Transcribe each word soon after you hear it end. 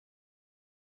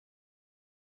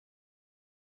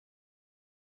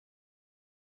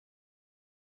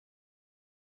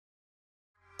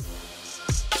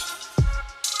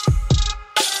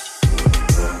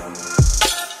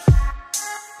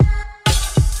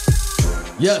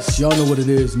Yes, y'all know what it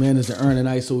is, man. It's the Ern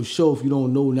Iso show. If you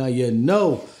don't know, now you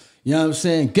know. You know what I'm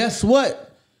saying? Guess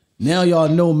what? Now y'all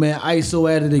know, man.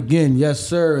 Iso at it again. Yes,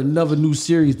 sir. Another new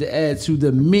series to add to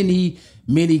the mini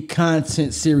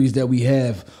content series that we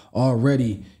have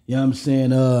already. You know what I'm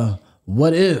saying?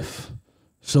 What if?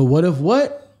 So what if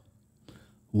what?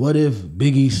 What if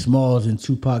Biggie Smalls and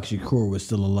Tupac Shakur were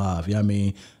still alive? You know what I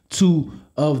mean? Two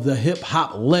of the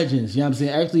hip-hop legends. You know what I'm saying?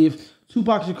 Actually, if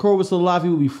Tupac Shakur was still alive, he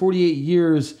would be 48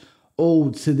 years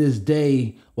old to this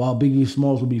day, while Biggie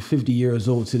Smalls would be 50 years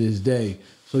old to this day.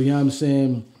 So, you know what I'm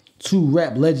saying? Two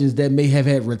rap legends that may have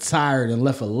had retired and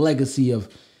left a legacy of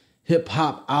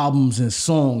hip-hop albums and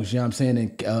songs, you know what I'm saying?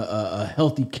 And a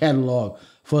healthy catalog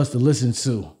for us to listen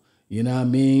to. You know what I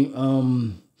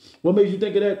mean? What made you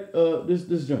think of that,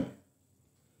 this joint?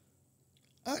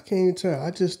 I can't even tell.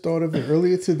 I just thought of it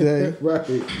earlier today. Right.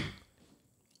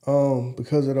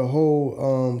 Because of the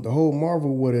whole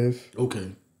Marvel What If.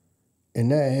 Okay.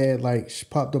 And that had like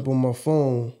popped up on my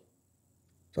phone.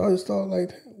 So I just thought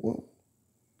like, well,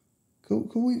 could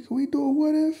we do a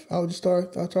what if? I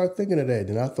started thinking of that.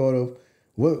 Then I thought of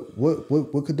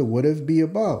what could the what if be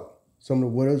about? Some of the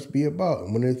what ifs be about.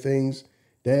 And one of the things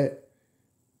that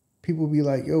people be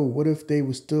like, yo, what if they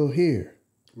were still here?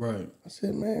 Right. I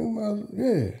said, man,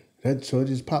 yeah. So it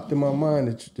just popped in my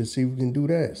mind to see if we can do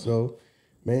that. So,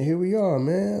 man, here we are,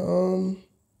 man.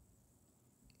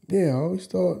 Yeah, I always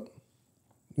thought,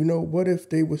 what if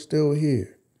they were still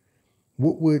here?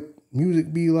 What would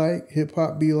music be like? Hip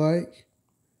hop be like?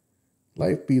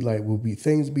 Life be like? Would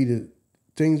things be the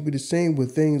same?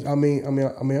 Would things?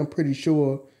 I'm pretty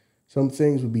sure some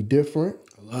things would be different.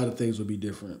 A lot of things would be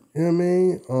different. You know what I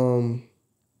mean?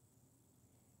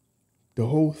 The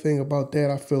whole thing about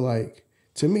that, I feel like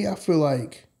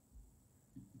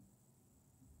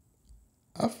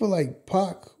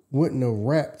Pac wouldn't have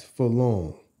rapped for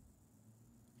long.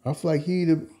 I feel like he'd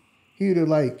have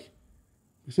like,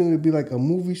 soon to be like a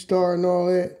movie star and all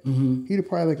that. Mm-hmm. He'd have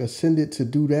probably like ascended to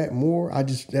do that more.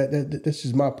 That's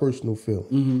just my personal feeling.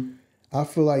 Mm-hmm. I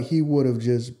feel like he would have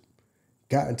just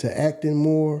gotten to acting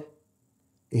more,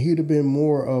 and he'd have been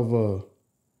more of a,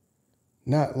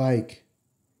 not like,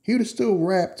 he would have still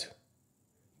rapped,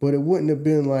 but it wouldn't have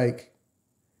been like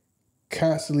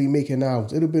constantly making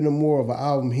albums. It would have been more of an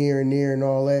album here and there and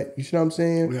all that. You see what I'm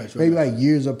saying? Yeah, sure. Maybe like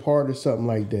years apart or something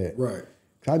like that. Right.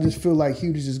 I just feel like he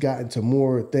would have just gotten to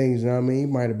more things. You know what I mean? He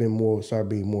might have been started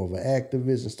being more of an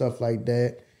activist and stuff like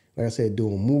that. Like I said,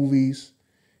 doing movies.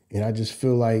 And I just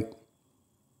feel like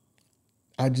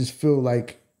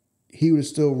he would have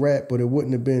still rapped, but it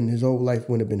wouldn't have been, his whole life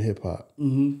wouldn't have been hip hop.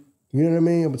 Mm-hmm. You know what I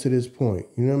mean? Up to this point.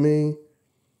 You know what I mean?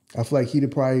 I feel like he'd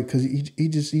have probably, because he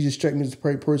just struck me as the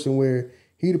person where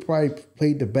he'd have probably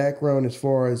played the background as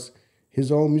far as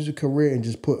his own music career and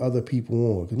just put other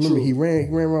people on. Because remember, he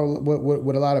ran around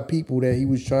with a lot of people that he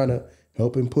was trying to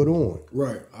help him put on.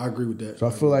 Right. I agree with that. So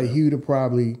I feel like he would have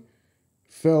probably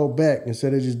fell back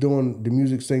instead of just doing the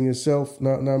music thing himself,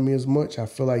 not me as much. I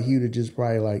feel like he would have just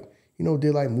probably like,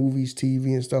 did like movies, TV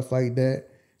and stuff like that.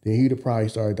 Then he'd have probably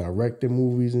started directing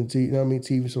movies and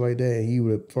TV, stuff like that. And he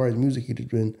would have, as far as music, he'd have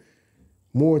been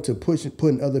more into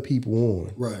putting other people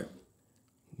on. Right.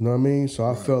 You know what I mean? So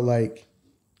I feel like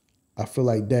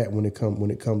that when it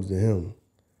comes to him.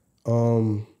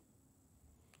 When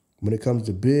it comes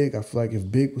to Big, I feel like if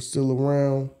Big was still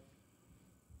around,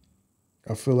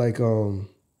 I feel like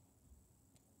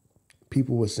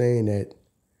people were saying that.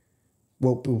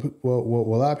 Well,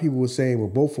 a lot of people were saying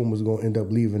both of them was going to end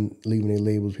up leaving their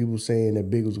labels. People were saying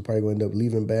that Big was probably going to end up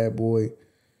leaving Bad Boy,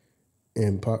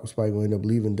 and Pac was probably going to end up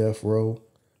leaving Death Row.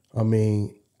 I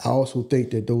mean, I also think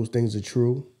that those things are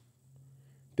true.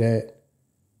 That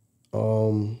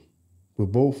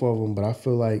with both of them, but I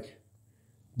feel like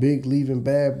Big leaving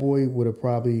Bad Boy that'll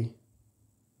probably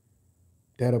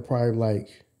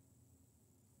like,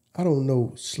 I don't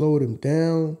know, slow them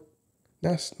down.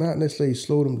 Not necessarily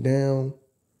slow them down,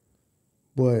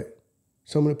 but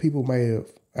some of the people might have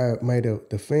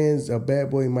the fans of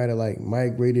Bad Boy might have like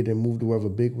migrated and moved to wherever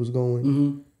Big was going.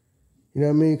 Mm-hmm. You know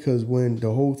what I mean? Because when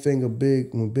the whole thing of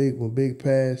Big, when Big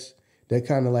passed, that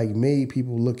kind of like made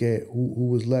people look at who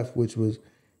was left, which was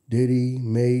Diddy,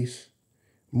 Mace,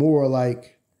 more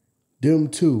like them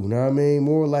two. You know what I mean?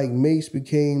 More like Mace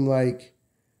became like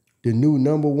the new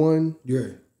number one. Yeah.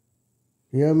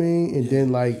 You know what I mean? And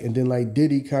then like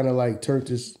Diddy kind of like turned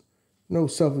his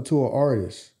self into an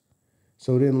artist.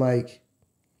 So then like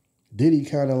Diddy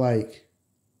kind of like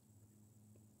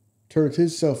turned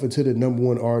himself into the number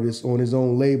one artist on his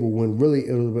own label when really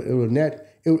it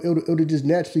would have just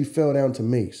naturally fell down to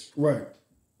Mace. Right.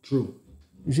 True.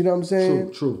 You see what I'm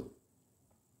saying? True.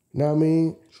 You know what I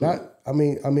mean? True.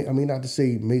 Not to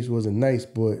say Mace wasn't nice,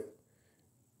 but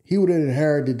he would have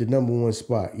inherited the #1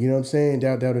 spot. You know what I'm saying?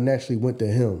 That would have naturally went to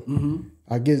him. Mm-hmm.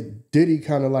 I guess Diddy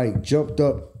kind of like jumped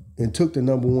up and took the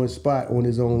 #1 spot on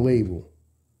his own label.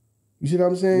 You see what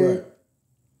I'm saying? Right.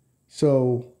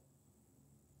 So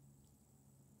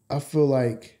I feel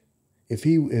like if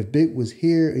Big was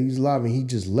here and he's alive and he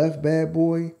just left Bad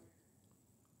Boy,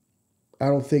 I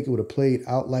don't think it would have played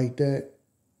out like that.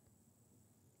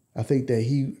 I think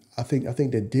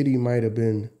that Diddy might have,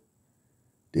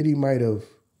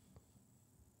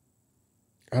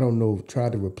 I don't know,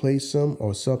 tried to replace him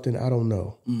or something. I don't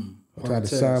know. Or tried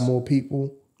to sign more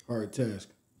people. Hard task.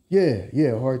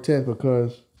 Yeah, hard task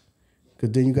because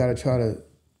then you gotta try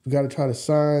to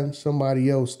sign somebody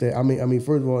else that I mean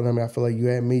first of all, I feel like you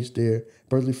had Mace there.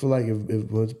 Personally feel like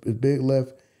if Big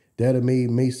left, that'd have made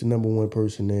Mace the #1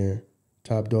 person there,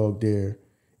 top dog there.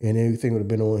 And everything would have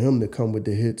been on him to come with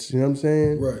the hits. You know what I'm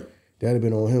saying? Right. That'd have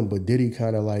been on him. But Diddy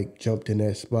kind of like jumped in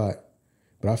that spot.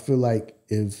 But I feel like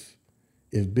if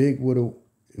Big would have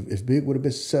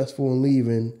been successful in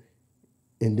leaving,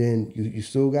 and then you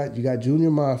got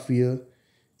Junior Mafia,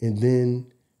 and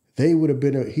then he would have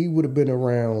been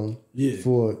around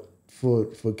for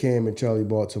Cam and Charlie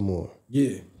Baltimore.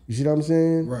 Yeah. You see what I'm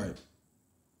saying?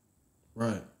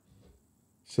 Right.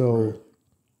 So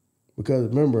because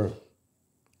remember,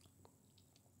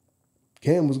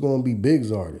 Cam was going to be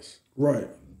Big's artist. Right.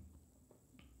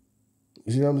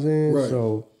 You see what I'm saying? Right.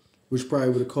 So, which probably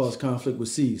would have caused conflict with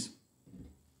C's.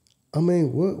 I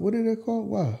mean, what did it call?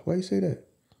 Why you say that?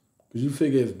 Because you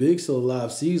figure if Big's still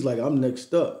alive, C's like, I'm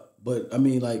next up. But, I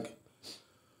mean, like,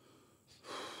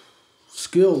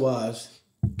 skill-wise,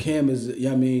 Cam is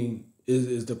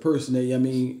the person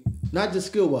that, not just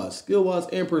skill-wise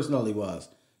and personality-wise.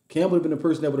 Cam would have been the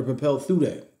person that would have propelled through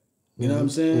that. You know what I'm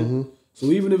saying? Mm-hmm. So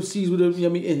even if C's would have,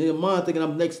 in his mind thinking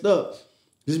I'm next up,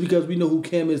 just because we know who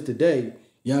Cam is today,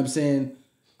 you know what I'm saying?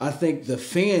 I think the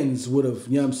fans would have,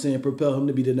 propelled him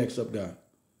to be the next up guy.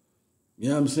 You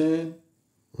know what I'm saying?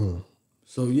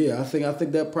 So yeah, I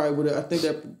think that probably would have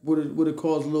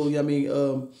caused a little,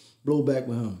 blowback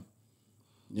with him.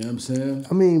 You know what I'm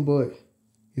saying? But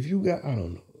if you got, I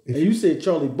don't know. And you said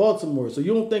Charlie Baltimore, so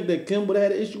you don't think that Kim would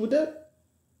have had an issue with that?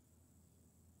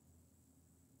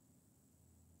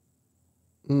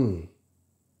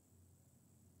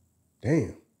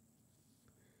 Damn.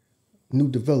 New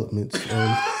developments.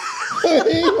 Yeah, I'm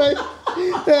thinking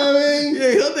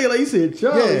like you said,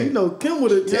 Charlie. Yeah. Kim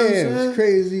would have. Damn, it's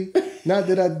crazy. Not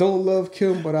that I don't love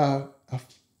Kim, but I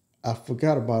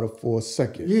forgot about her for a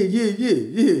second.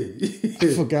 Yeah.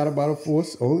 I forgot about her for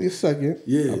only a second.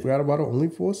 Yeah. I forgot about her only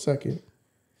for a second.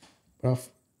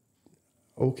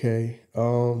 Okay.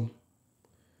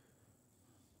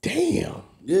 Damn.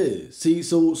 Yeah. See,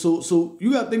 so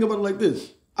you gotta think about it like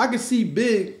this. I could see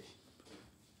Big,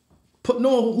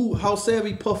 knowing how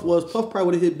savvy Puff was. Puff probably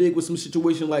would have hit Big with some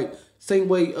situation like same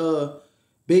way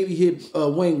Baby hit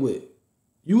Wayne with.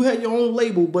 You had your own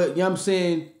label, but you know what I'm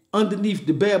saying, underneath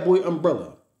the Bad Boy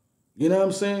umbrella. You know what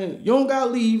I'm saying? You don't gotta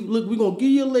leave. Look, we're gonna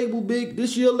give you a label, Big.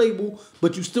 This your label,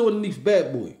 but you still underneath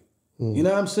Bad Boy. You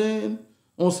know what I'm saying?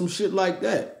 On some shit like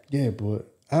that. Yeah,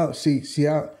 but I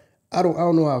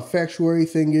don't know how factual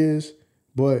everything is,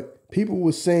 but people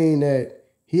were saying that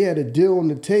he had a deal on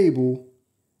the table.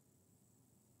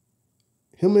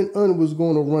 Him and Un was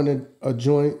going to run a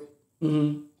joint,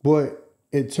 but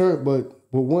it turned. But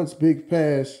once Big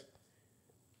passed,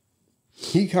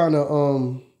 he kind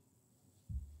of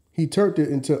he turned it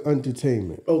into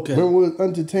entertainment. Okay, remember what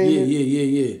entertainment?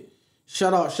 Yeah.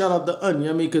 Shout out to Un. You know what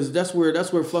I mean? Because that's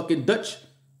where fucking Dutch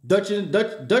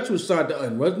was signed to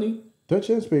Un, wasn't he? Dutch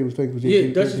and Spade was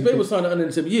thinking. Dutch and Spade was signed to Un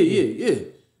and said, yeah.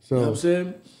 So, you know what I'm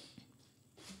saying?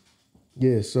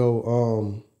 Yeah,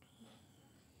 so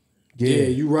yeah,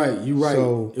 you right.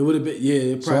 So it would have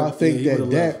been so I think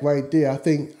that right there, I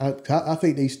think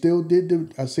they still did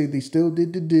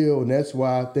the deal, and that's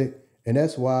why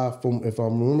if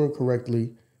I'm remembering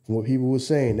correctly from what people were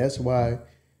saying, that's why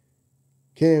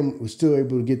Cam was still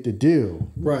able to get the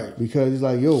deal. Right. Because he's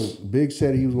like, yo, Big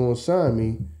said he was gonna sign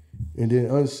me, and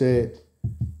then Un said,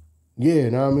 yeah,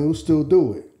 we'll still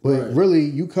do it. But really,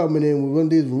 you coming in with one of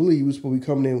these, really, you was supposed to be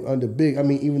coming in under Big.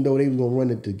 Even though they was gonna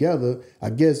run it together, I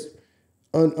guess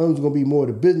Un's gonna be more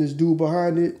the business dude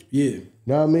behind it. Yeah. You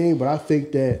know what I mean? But I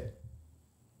think that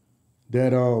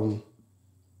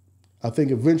I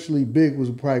think eventually Big was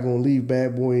probably gonna leave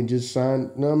Bad Boy and just sign,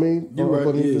 you know what I mean? You're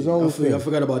right. His own thing. I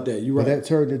forgot about that. You're right. But that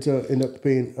turned into end up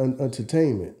paying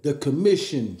entertainment. The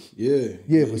commission. Yeah.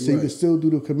 Yeah, but so you can still do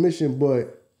the commission,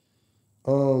 but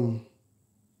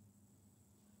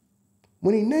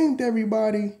when he named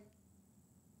everybody,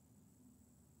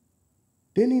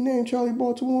 Didn't he name Charlie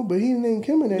Baltimore? But he didn't name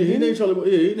Kim in that. Yeah, he did named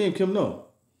Charlie. Yeah, he named Kim. No.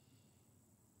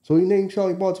 So he named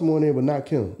Charlie Baltimore in there, but not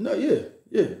Kim. No.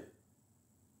 Yeah.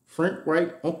 Frank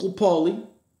Wright, Uncle Paulie.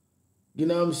 You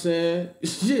know what I'm saying?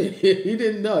 Yeah, he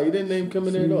didn't know. He didn't name Kim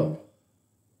in there at all.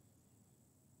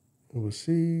 It was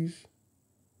C's,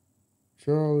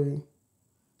 Charlie,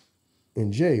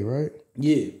 and Jay, right?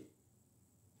 Yeah.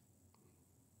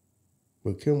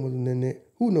 But Kim wasn't in there.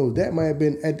 Who knows? That might have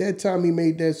been at that time he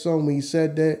made that song when he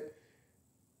said that.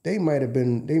 They might have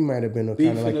been kind of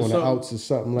like on the outs or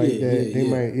something like that. They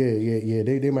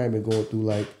might have been going through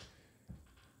like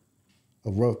a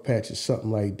rough patch or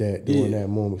something like that during that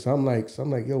moment. So I'm like,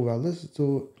 yo, I listen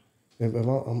to it. If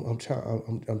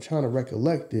I'm trying to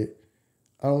recollect it.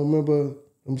 I don't remember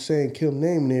I'm saying Kim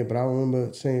name there, but I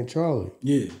remember saying Charlie.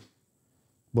 Yeah.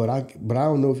 But I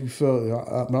don't know if you felt.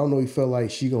 I don't know if you felt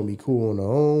like she gonna be cool on her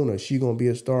own, or she gonna be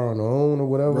a star on her own, or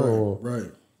whatever.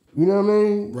 Right. You know what I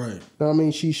mean? Right. I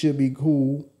mean, she should be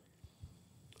cool.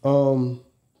 Damn,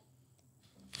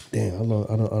 I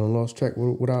lost track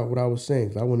of what I was saying,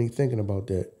 'cause I wasn't even thinking about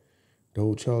that. The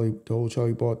whole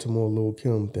Charlie Baltimore, Lil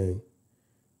Kim thing,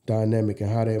 dynamic, and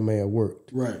how that may have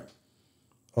worked. Right.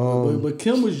 But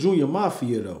Kim was Junior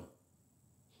Mafia though.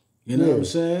 You know what I'm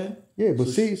saying? Yeah, but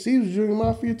C was Junior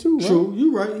Mafia too, right? True,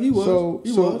 you right. He was.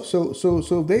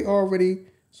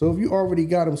 So if you already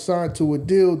got him signed to a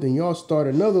deal, then y'all start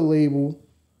another label,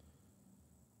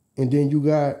 and then you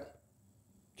got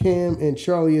Cam and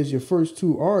Charlie as your first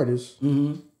two artists.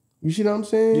 Mm-hmm. You see what I'm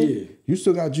saying? Yeah. You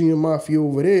still got Junior Mafia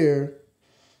over there.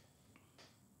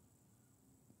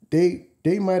 They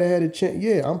might have had a chance.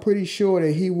 Yeah, I'm pretty sure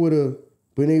that he would have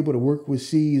been able to work with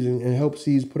C's and help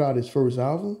C's put out his first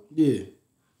album. Yeah.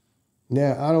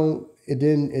 Now I don't. And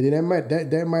then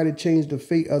that might have changed the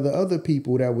fate of the other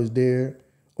people that was there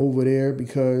over there,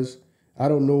 because I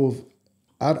don't know if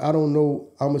I don't know.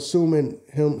 I'm assuming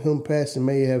him passing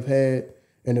may have had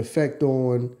an effect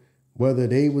on whether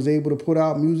they was able to put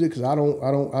out music, because I don't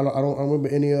remember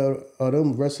any of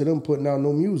them rest of them putting out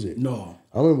no music. No.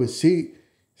 I remember she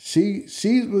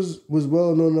was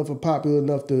well known enough and popular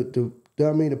enough to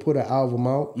put an album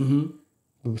out. Mm-hmm.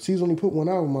 But C's only put one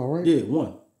album out, right? Yeah,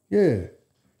 one. Yeah.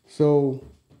 So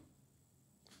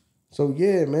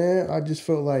yeah, man, I just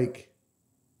felt like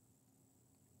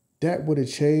that would have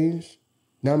changed.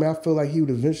 Now, I mean, I feel like he would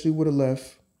eventually would have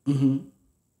left. Mm-hmm.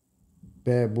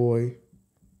 Bad Boy.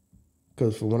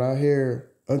 Because from when I hear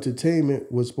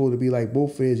Entertainment was supposed to be like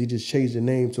both of his, he just changed the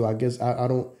name. So I guess I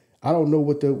don't know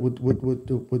what the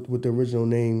original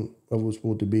name of it was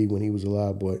supposed to be when he was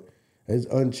alive, but it's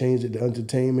unchanged at the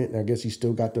Entertainment. And I guess he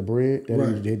still got the bread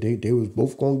that they was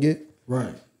both gonna get.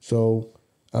 Right. So,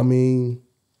 I mean,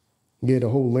 yeah, the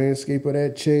whole landscape of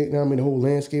that change. I mean, the whole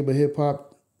landscape of hip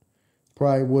hop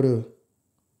probably would have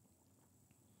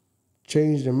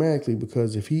changed dramatically,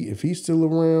 because if he's still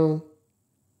around,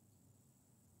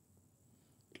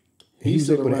 he's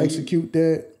able to execute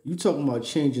that. You talking about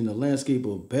changing the landscape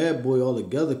of Bad Boy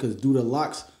altogether? Because do the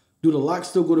locks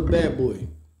still go to Bad Boy,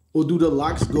 or do the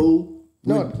locks go?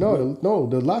 No.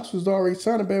 The locks was already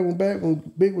signed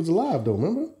when Big was alive, though.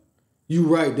 Remember? You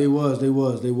right. They was.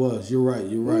 You're right.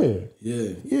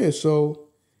 Yeah. So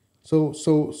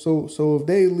if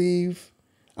they leave,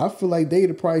 I feel like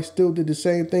they'd probably still did the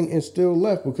same thing and still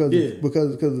left, because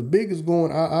the Big is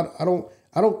going. I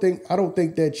don't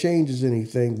think that changes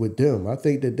anything with them. I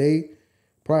think that they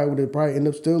would end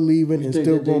up still leaving and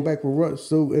still going back with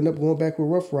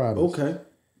Rough Riders. Okay.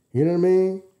 You know what I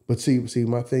mean? But see,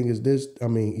 my thing is this. I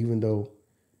mean, even though,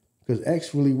 because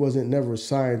X really wasn't never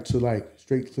signed to like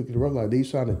straight to the Rough Riders, they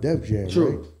signed to Def Jam,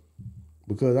 True. right?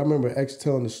 Because I remember X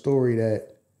telling the story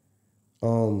that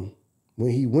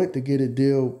when he went to get a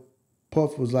deal,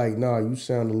 Puff was like, "Nah, you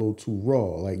sound a little too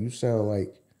raw. Like you sound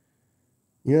like,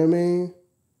 you know what I mean?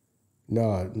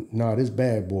 Nah, this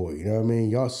Bad Boy. You know what I mean?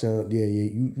 Y'all sound,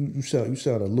 you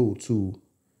sound a little too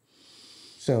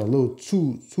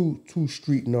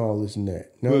street and all this and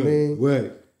that. You know what I mean?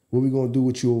 Right. What we gonna do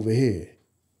with you over here?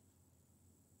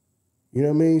 You know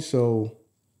what I mean? So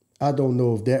I don't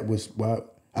know if that was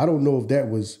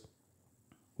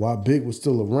why Big was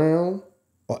still around,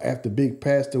 or after Big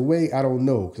passed away. I don't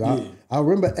know, because I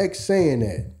remember X saying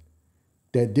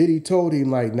that Diddy told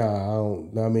him like, nah, I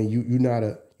don't. I mean, you're not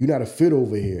a fit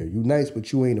over here. You nice,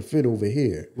 but you ain't a fit over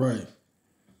here. Right.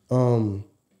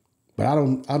 But I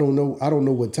don't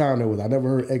know what time that was. I never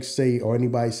heard X say or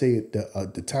anybody say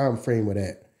the time frame of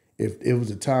that. If it was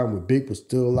a time where Big was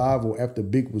still alive or after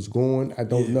Big was gone, I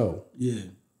don't know. Yeah.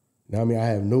 Now, I mean, I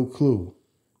have no clue,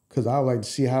 because I would like to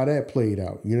see how that played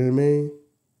out. You know what I mean?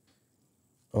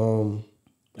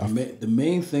 The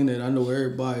main thing that I know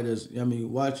everybody that's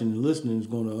watching and listening is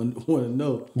gonna want to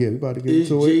know. Yeah, we about to get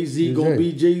is into it. Jay-Z Is gonna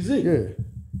be Jay-Z? Yeah.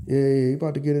 We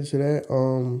about to get into that.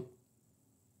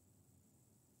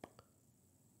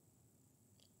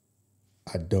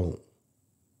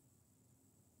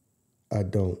 I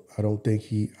don't think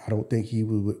he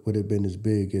would have been as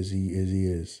big as he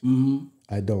is. Mm-hmm.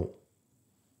 I don't.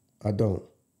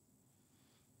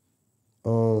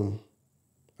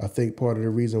 I think part of the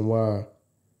reason why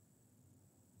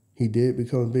he did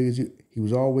become big as he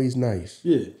was always nice.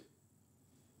 Yeah.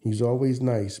 He's always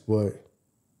nice, but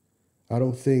I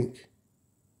think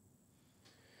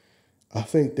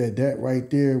that right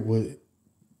there was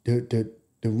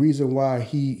the reason why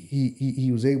he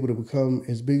was able to become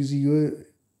as big as he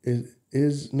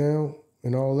is now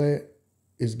and all that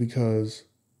is because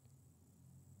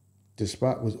the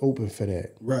spot was open for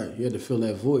that. Right. You had to fill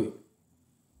that void.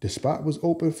 The spot was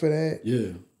open for that.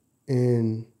 Yeah.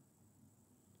 And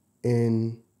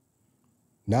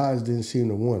Nas didn't seem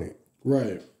to want it.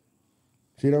 Right.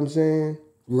 See what I'm saying?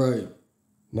 Right.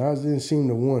 Nas didn't seem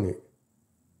to want it.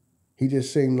 He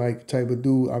just seemed like the type of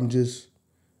dude, I'm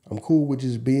cool with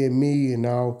just being me, and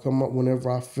I'll come up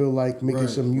whenever I feel like making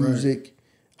some music.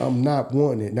 Right. I'm not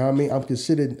wanting it. Now I mean, I'm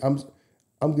considered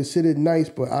nice,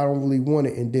 but I don't really want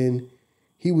it. And then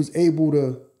he was able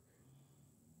to.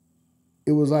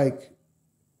 It was like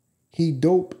he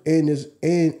dope and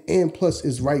plus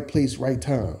is right place, right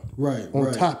time. Right.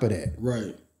 On top of that.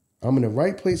 Right. I'm in the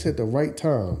right place at the right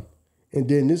time. And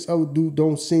then this other dude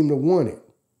don't seem to want it.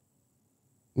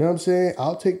 You know what I'm saying?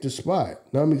 I'll take the spot. You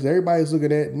know what I mean? 'Cause everybody's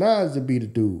looking at Nas to be the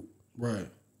dude. Right.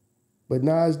 But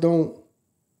Nas don't.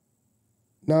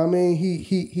 You know what I mean?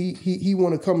 He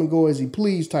want to come and go as he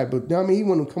please type of. You know what I mean? He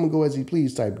want to come and go as he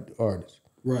please type of artist.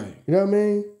 Right. You know what I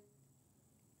mean?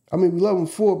 I mean, we love him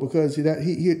for it because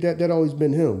that always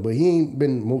been him. But he ain't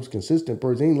been the most consistent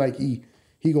person. He ain't like he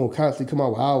gonna constantly come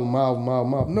out with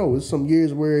album. No, it's some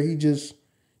years where he just,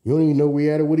 you don't even know where he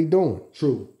at or what he doing.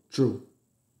 True.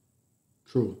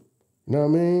 You know what I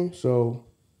mean? So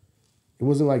it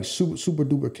wasn't like super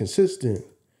duper consistent.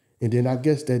 And then I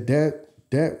guess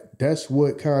that's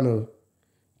what kind of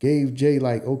gave Jay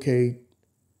like, okay,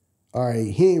 all right,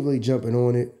 he ain't really jumping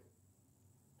on it.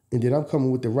 And then I'm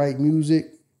coming with the right music.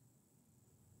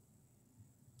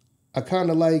 I kind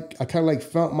of like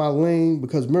found my lane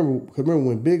because remember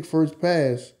when Big first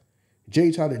passed,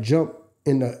 Jay tried to jump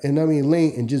in the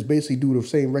lane and just basically do the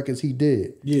same records he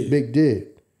did. Yeah. Big did.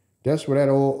 That's where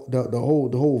the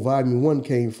whole volume 1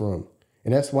 came from.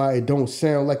 And that's why it don't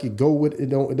sound like it go with it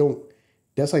don't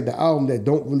that's like the album that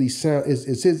don't really sound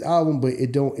it's his album, but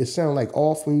it sound like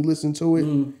off when you listen to it.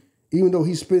 Mm. Even though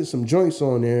he spit some joints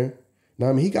on there.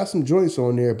 Now I mean he got some joints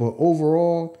on there, but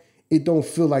overall it don't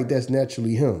feel like that's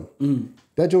naturally him. Mm.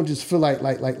 That joint just feel like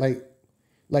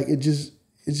it just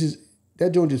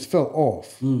that joint just felt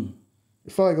off. Mm.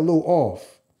 It felt like a little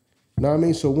off. You know what I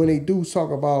mean? So when they do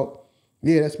talk about,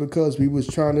 yeah, that's because we was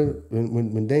trying to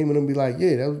when Damon and be like,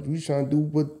 yeah, we was trying to do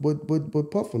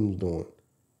what Puffin was doing.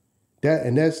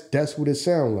 That's what it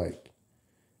sound like.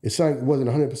 It sounded like it wasn't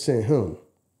 100% him.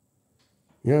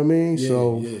 You know what I mean? Yeah,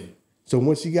 so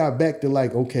once he got back to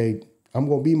like, okay, I'm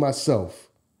gonna be myself.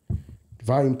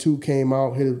 Volume 2 came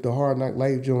out, hit the Hard Knock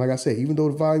Life joint. Like I said, even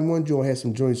though the Volume 1 joint had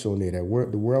some joints on there, the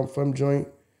Where I'm From joint,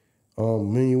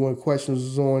 Million One Questions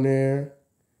was on there,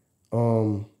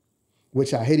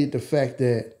 which I hated the fact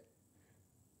that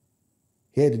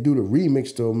he had to do the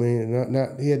remix though,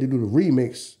 man. He had to do the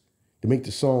remix to make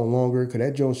the song longer, because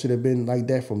that joint should have been like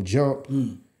that from jump.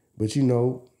 Mm. But you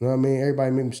know what I mean?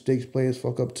 Everybody make mistakes, players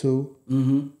fuck up too.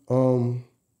 Mm-hmm.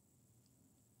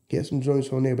 He had some joints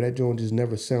on there, but that joint just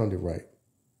never sounded right.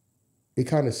 It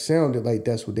kind of sounded like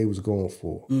that's what they was going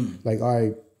for. Mm. Like, all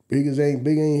right, Big ain't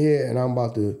here, and I'm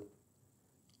about to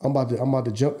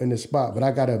jump in the spot, but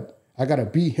I gotta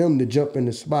be him to jump in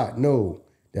the spot. No,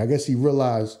 I guess he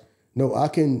realized, no, I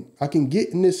can get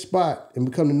in this spot and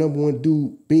become the number one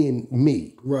dude being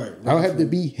me. Right. I don't have to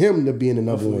be him to be in the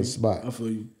number one spot. I feel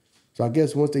you. So I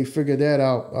guess once they figured that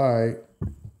out, all right,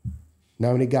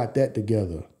 now they got that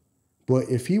together. But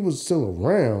if he was still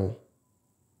around,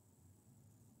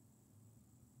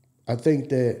 I think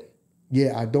that,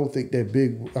 I don't think that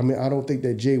I don't think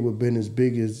that Jay would have been as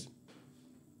big as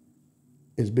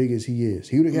he is.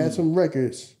 He would have had some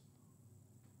records.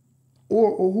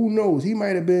 Or who knows, he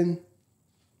might have been,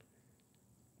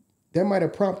 that might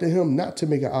have prompted him not to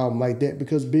make an album like that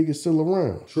because Big is still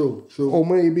around. True. Or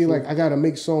maybe like, I got to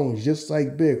make songs just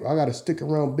like Big. I got to stick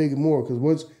around Big more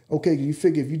because you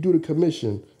figure if you do the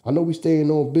commission, I know we staying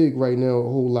on Big right now a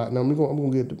whole lot. Now I'm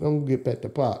gonna get back to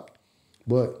Pop.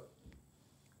 But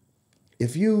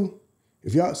if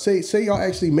y'all say y'all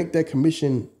actually make that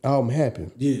commission album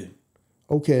happen. Yeah.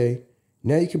 Okay,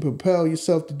 now you can propel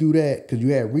yourself to do that because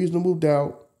you had reasonable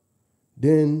doubt.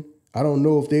 Then I don't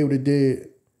know if they would have did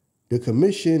the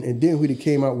commission and then we'd have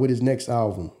came out with his next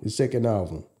album, his second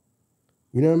album.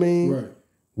 You know what I mean? Right.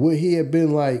 Would he have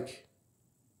been like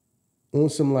on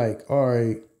some like, all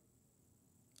right,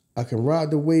 I can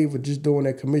ride the wave of just doing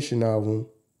that commission album,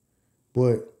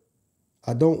 but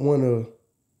I don't want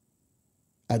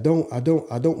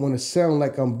to sound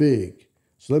like I'm big.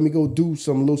 So let me go do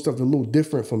some little stuff that's a little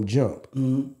different from jump. Mm-hmm.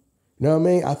 You know what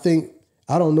I mean?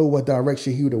 I don't know what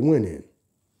direction he would have went in.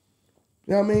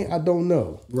 You know what I mean? I don't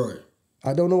know. Right.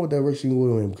 I don't know what direction he would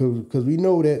have went because we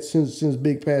know that since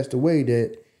Big passed away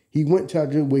that he went to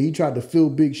where he tried to fill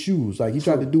Big shoes. Like he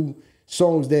tried to do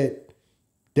songs that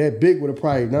Big would have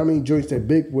probably, you know what I mean? Joints that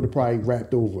Big would have probably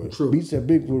rapped over. True. Beats that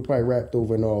Big would have probably rapped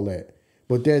over and all that.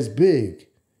 But that's Big.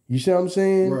 You see what I'm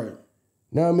saying? Right.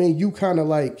 Now I mean, you kind of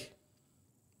like,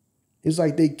 it's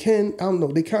like they kind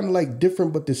of like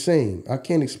different but the same. I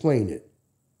can't explain it.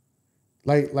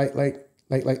 Like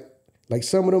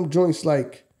some of them joints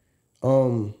like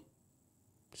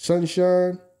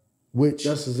Sunshine, which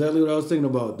that's exactly what I was thinking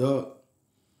about, dog.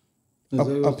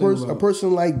 A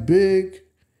person like Big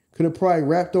could have probably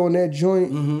rapped on that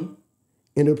joint and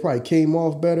it probably came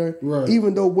off better. Right.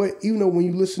 Even though when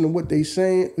you listen to what they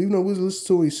saying, even though we listen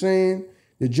to what he's saying,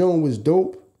 the joint was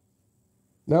dope.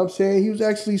 Know what I'm saying? He was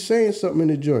actually saying something in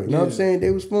the joint. Know what I'm saying? They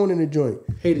was phoning the joint.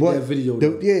 Hated that video.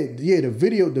 The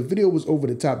video was over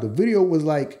the top. The video was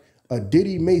like a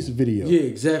Diddy Mace video. Yeah,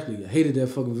 exactly. I hated that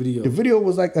fucking video. The video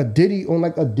was like a Diddy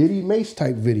Mace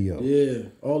type video. Yeah.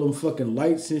 All them fucking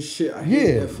lights and shit. I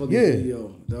hated that fucking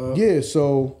video, dog. Yeah,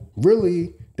 so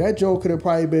really, that joint could have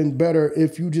probably been better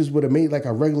if you just would have made like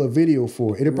a regular video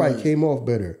for it. It probably came off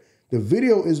better. The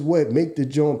video is what make the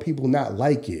joint people not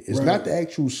like it. It's not the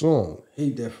actual song.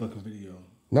 Hate that fucking video.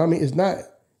 No, I mean it's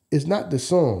not the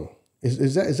song.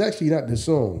 It's actually not the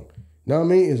song. Know what I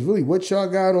mean? It's really what y'all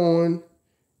got on,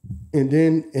 and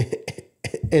then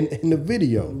and the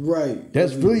video. Right.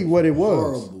 That's really what it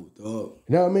was. Horrible, dog.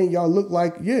 You know what I mean? Y'all look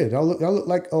like y'all look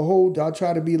like a whole. Y'all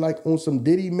try to be like on some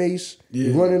Diddy Mace,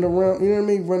 running around. You know what I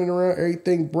mean? Running around,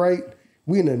 everything bright.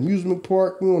 We in an amusement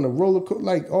park. We on a roller coaster,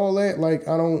 like all that. Like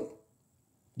I don't.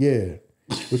 Yeah.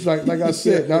 Which like I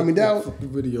said, I mean that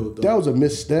was a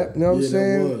misstep, you know what I'm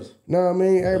saying? That was. Know what I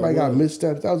mean? Everybody got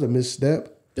missteps. That was a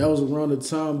misstep. That was around the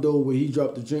time though where he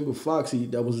dropped the drink with Foxy.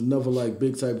 That was another like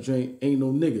big type drink. Ain't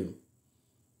no nigga.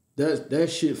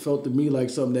 That shit felt to me like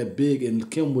something that Big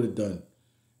and Kim would have done.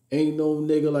 Ain't no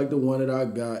nigga like the one that I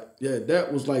got. Yeah,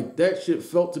 that was like that shit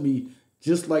felt to me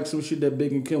just like some shit that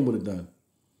Big and Kim would have done.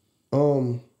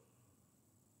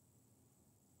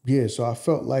 Yeah, so I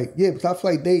felt like because I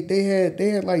feel like they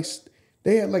had like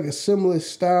a similar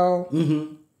style,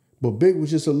 but Big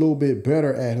was just a little bit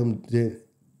better at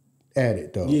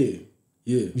it though. Yeah.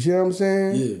 You see what I'm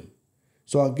saying? Yeah.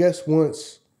 So I guess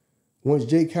once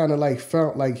Jay kind of like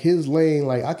found like his lane,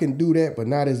 like I can do that, but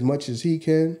not as much as he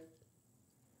can.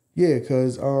 Yeah,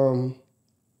 cause Ain't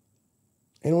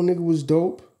No Nigga was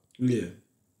dope. Yeah.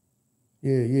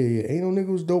 Yeah. Ain't No Nigga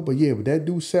was dope, but that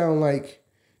do sound like.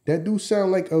 That do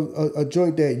sound like a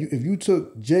joint that if you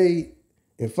took Jay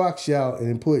and Foxy out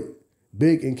and put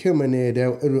Big and Kim in there,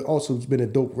 that it would also been a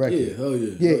dope record. Yeah, hell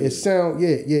yeah. Yeah, it sounds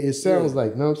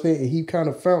like, you know what I'm saying? And he kind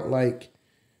of felt like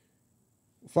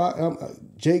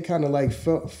Jay kind of like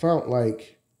felt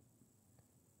like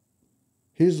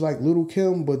his like Little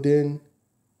Kim, but then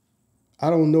I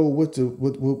don't know what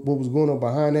was going on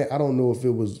behind that. I don't know if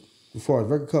it was as far as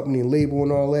record company and label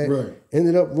and all that. Right.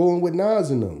 Ended up rolling with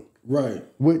Nas and them. Right.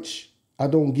 Which I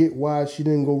don't get why she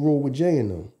didn't go roll with Jay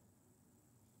and them.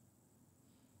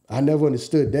 I never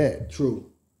understood that.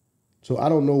 True. So I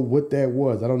don't know what that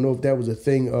was. I don't know if that was a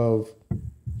thing of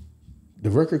the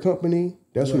record company.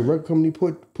 That's what the record company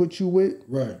put you with.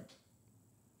 Right.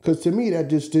 Because to me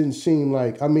that just didn't seem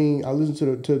like. I mean, I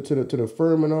listened to the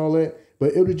firm and all that,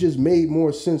 but it would have just made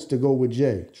more sense to go with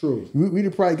Jay. True. We'd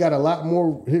have probably got a lot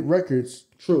more hit records.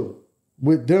 True.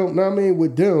 With them. Know what I mean?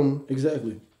 With them.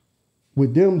 Exactly.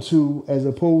 With them two, as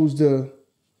opposed to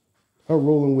her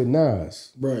rolling with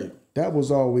Nas. Right. That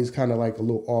was always kind of like a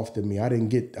little off to me. I didn't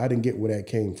get where that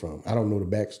came from. I don't know the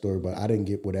backstory, but I didn't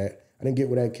get where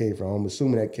that came from. I'm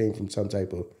assuming that came from some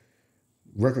type of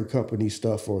record company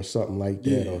stuff or something like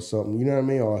that, or something. You know what I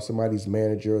mean? Or somebody's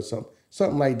manager or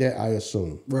something like that. I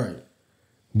assume. Right.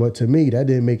 But to me, that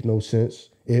didn't make no sense.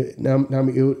 It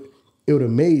would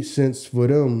have made sense for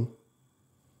them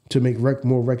to make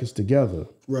more records together.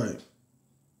 Right.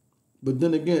 But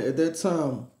then again, at that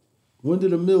time, when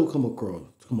did a mill come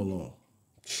along?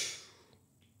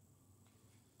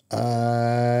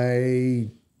 I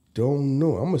don't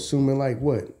know. I'm assuming like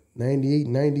what? 98,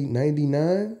 90,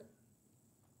 99?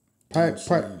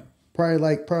 Probably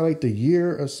like the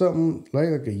year or something,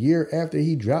 like a year after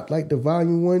he dropped like the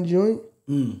volume 1 joint.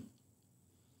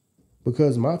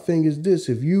 Because my thing is this,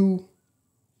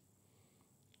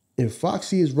 if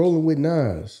Foxy is rolling with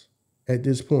Nas at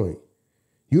this point,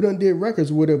 you done did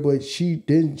records with her, but she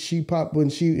popped when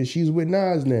she's with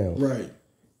Nas now. Right.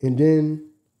 And then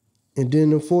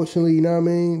unfortunately, you know what I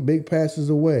mean, Big passes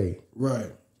away.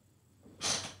 Right.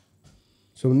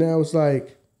 So now it's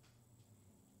like,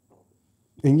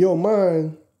 in your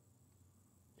mind,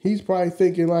 he's probably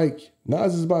thinking like,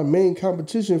 Nas is my main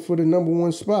competition for the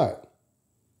 #1 spot.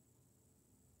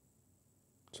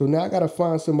 So now I gotta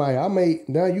find somebody.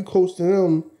 Now you close to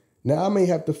them. Now I may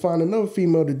have to find another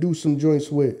female to do some joints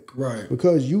with. Right.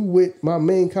 Because you with my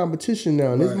main competition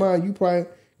now. And this mind, you probably,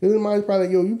 this mind's probably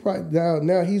like, yo, you probably,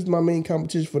 now he's my main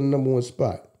competition for the #1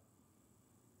 spot.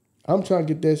 I'm trying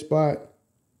to get that spot.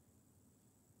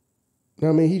 You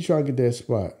know what I mean? He's trying to get that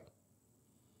spot.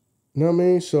 You know what I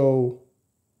mean? So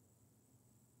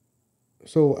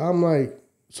I'm like,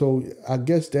 so I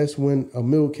guess that's when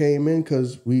Emil came in,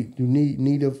 because you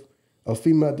need a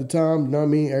female at the time. You know what I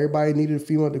mean? Everybody needed a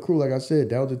female at the crew. Like I said,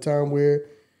 that was the time where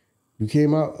you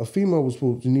came out, a female was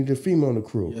supposed to need a female in the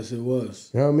crew. Yes, it was.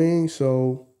 You know what I mean?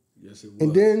 So, yes, it was.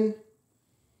 And then,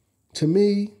 to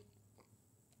me,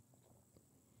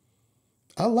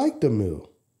 I liked Emil.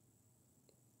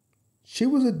 She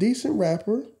was a decent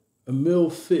rapper. Emil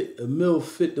fit the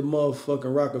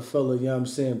motherfucking Rockefeller, you know what I'm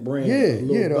saying, brand. Yeah, a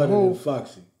little the better whole than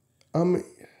Foxy. I mean,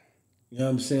 you know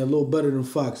what I'm saying, a little better than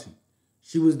Foxy.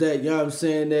 She was that, you know what I'm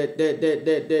saying,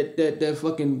 that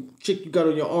fucking chick you got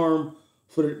on your arm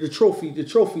for the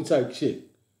trophy type chick.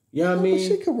 You know what I mean?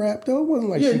 She could rap though. It wasn't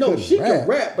like she could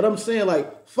rap, but I'm saying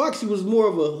like Foxy was more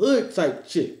of a hood type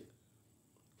chick.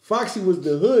 Foxy was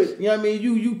the hood, you know what I mean?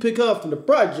 You pick her up from the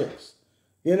projects.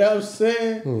 You know what I'm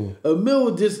saying?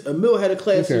 Emil had a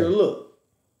classier look.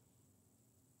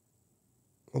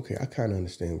 Okay, I kind of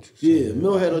understand what you're saying. Yeah,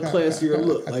 Emil had a classier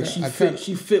look. Like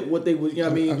she fit what they was, you know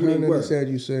what I mean? I kind of understand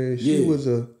you saying. She was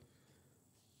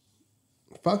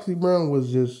Foxy Brown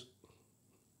was just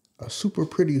a super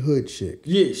pretty hood chick.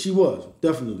 Yeah, she was,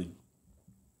 definitely.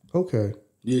 Okay.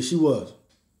 Yeah, she was.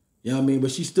 You know what I mean?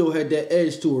 But she still had that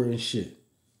edge to her and shit.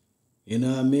 You know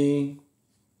what I mean?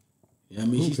 You know what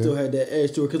I mean? She still had that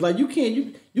edge to her. Cause like you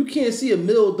can't see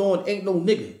Emil doing Ain't No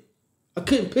Nigga. I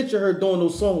couldn't picture her doing no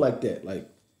song like that. Like,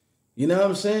 you know what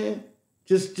I'm saying?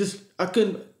 Just I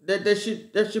couldn't that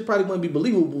shit probably wouldn't be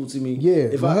believable to me. Yeah,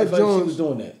 if she was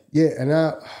doing that. Yeah, and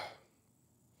I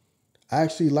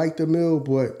actually liked Emil,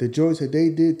 but the joints that they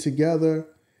did together,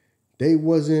 they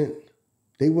wasn't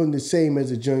the same as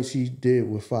the joints she did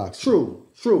with Fox. True.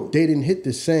 They didn't hit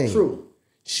the same. True.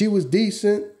 She was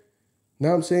decent. Know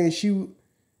what I'm saying?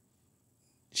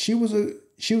 She was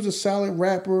a solid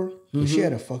rapper, but she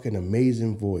had a fucking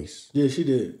amazing voice. Yeah, she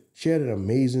did. She had an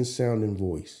amazing sounding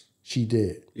voice. She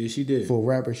did. Yeah, she did. For a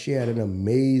rapper, she had an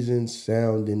amazing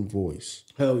sounding voice.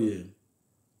 Hell yeah.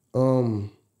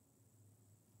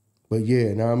 But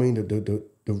yeah, now I mean the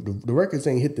records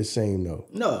ain't hit the same though.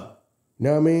 No.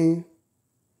 Know what I mean?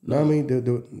 No. I mean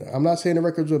I'm not saying the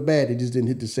records were bad, they just didn't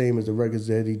hit the same as the records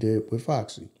that he did with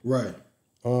Foxy. Right.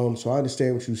 So I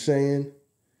understand what you're saying.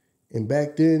 And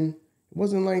back then, it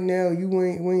wasn't like now. You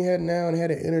ain't had now and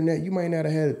had an internet. You might not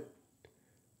have had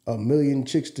a million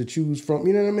chicks to choose from.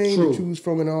 You know what I mean? True. To choose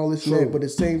from and all this and that. But at the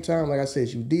same time, like I said,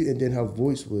 she was deep. And then her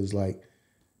voice was like,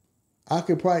 I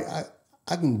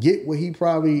can get what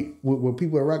what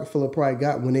people at Rockefeller probably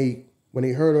got when they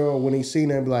heard her or when they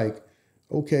seen her and be like,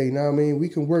 okay, now I mean, we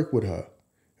can work with her.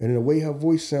 And then the way her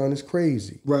voice sound is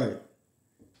crazy. Right.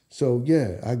 So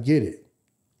yeah, I get it.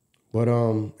 But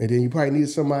and then you probably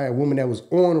needed a woman that was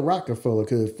on Rockefeller,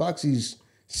 because Foxy's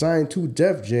signed to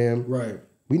Def Jam. Right.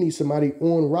 We need somebody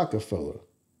on Rockefeller.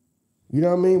 You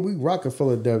know what I mean? We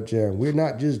Rockefeller Def Jam. We're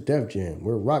not just Def Jam.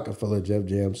 We're Rockefeller Def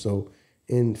Jam. So,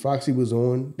 and Foxy was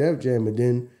on Def Jam, and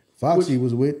then Foxy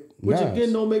was with Nas. Which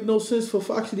again don't make no sense for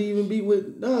Foxy to even be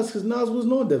with Nas, because Nas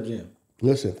wasn't on Def Jam.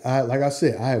 Listen, like I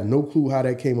said, I have no clue how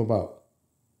that came about.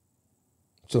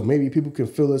 So maybe people can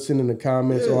fill us in the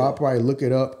comments, or I'll probably look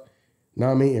it up. Know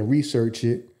what I mean, and research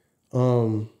it.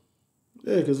 Yeah,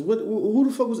 because who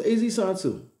the fuck was AZ signed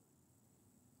to?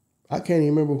 I can't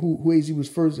even remember who AZ was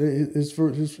first. His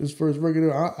first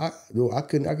record. I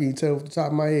couldn't even tell off the top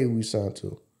of my head who he signed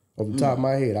to. Off the top of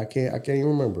my head, I can't even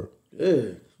remember.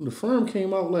 Yeah, the Firm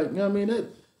came out like, you know what I mean,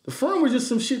 the Firm was just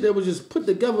some shit that was just put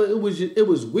together. It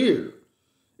was weird.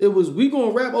 It was, we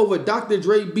gonna rap over Dr.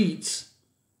 Dre beats.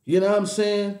 You know what I'm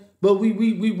saying? But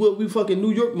we fucking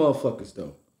New York motherfuckers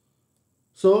though.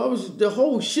 So the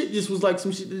whole shit just was like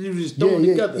some shit that you just throwing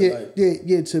together.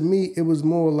 Yeah. To me, it was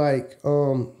more like,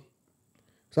 so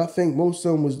I think most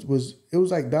of them was it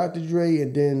was like Dr. Dre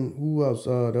and then who else?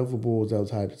 The other boys that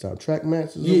was high at the time, Track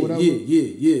Masters or whatever.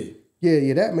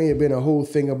 Yeah. That may have been a whole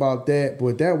thing about that,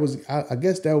 but that was I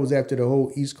guess that was after the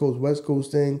whole East Coast West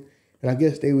Coast thing, and I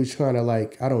guess they was trying to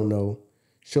like I don't know,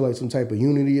 show like some type of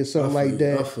unity or something like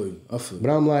that. I feel you. But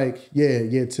I'm like,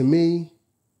 yeah. To me,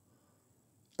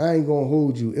 I ain't gonna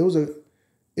hold you. It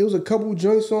was a couple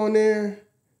joints on there,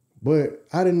 but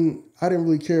I didn't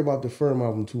really care about the Firm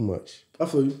album too much. I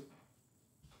feel you.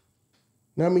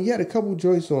 Now I mean, you had a couple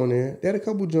joints on there. They had a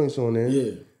couple joints on there.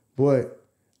 Yeah. But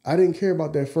I didn't care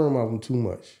about that Firm album too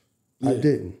much. Yeah. I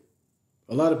didn't.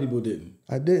 A lot of people didn't.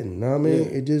 I didn't. Know what I mean? Yeah.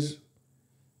 It just.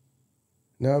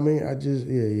 Know what I mean? I just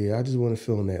I just wasn't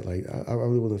feeling that. Like I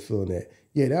really wasn't feeling that.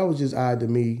 Yeah, that was just odd to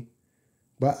me.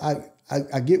 But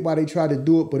I get why they tried to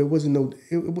do it, but it wasn't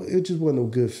it just wasn't no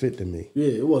good fit to me. Yeah,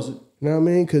 it wasn't. You know what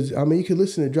I mean? Because I mean you can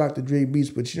listen to Dr. Dre beats,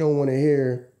 but you don't want to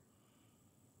hear.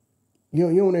 You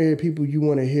don't want to hear people you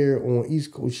want to hear on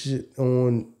East Coast shit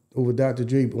over Dr.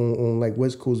 Dre on like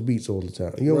West Coast beats all the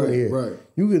time. You don't want to hear. Right.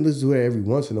 You can listen to it every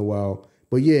once in a while,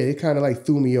 but yeah, it kind of like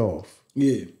threw me off.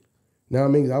 Yeah. Now I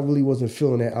mean, I really wasn't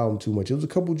feeling that album too much. There was a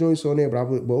couple joints on there, but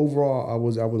overall, I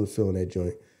wasn't feeling that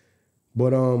joint.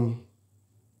 But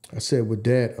I said with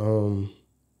that,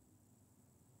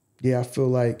 yeah, I feel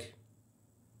like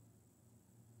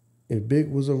if Big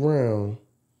was still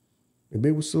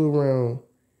around,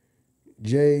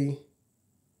 Jay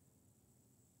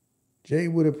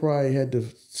would have probably had to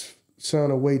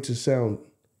sound a way to sound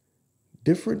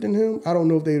different than him. I don't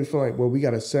know if they would feel like, well, we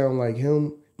got to sound like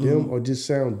them, or just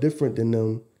sound different than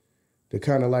them to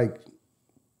kind of like,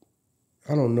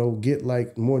 I don't know, get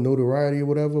like more notoriety or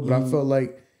whatever. But I felt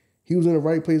like he was in the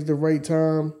right place at the right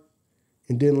time.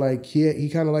 And then like he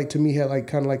kind of like to me had like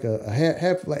kind of like a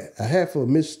half of a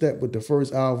misstep with the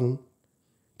first album.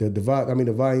 The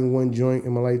Volume 1 joint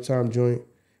in My Lifetime joint.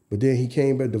 But then he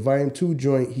came back, the Volume 2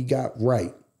 joint, he got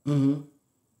right. Mm-hmm.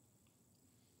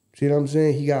 See what I'm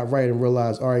saying? He got right and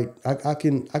realized, all right, I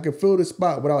can fill this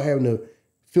spot without having to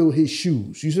fill his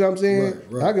shoes. You see what I'm saying?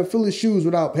 Right. I can fill his shoes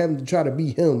without having to try to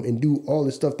be him and do all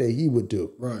the stuff that he would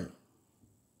do. Right.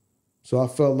 So I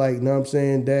felt like, you know what I'm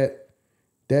saying, that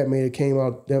may have came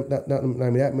out,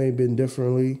 that may have been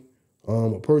differently.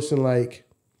 A person like,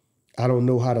 I don't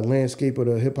know how the landscape of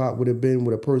the hip hop would have been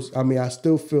with a person. I mean, I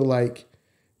still feel like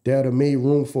that would have made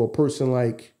room for a person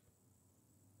like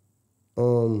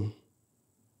DMX.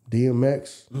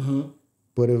 Mm-hmm.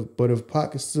 But if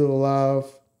Pac is still alive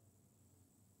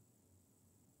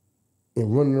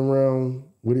and running around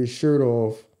with his shirt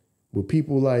off, would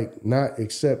people like not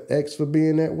accept X for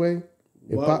being that way?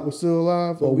 If Pac was still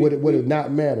alive, or would it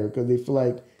not matter because they feel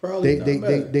like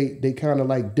they kind of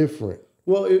like different?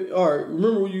 Well, all right.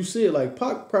 Remember what you said, like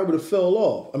Pac probably would have fell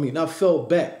off. I mean, not fell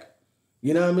back.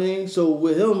 You know what I mean? So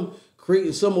with him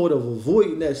creating somewhat of a void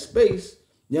in that space,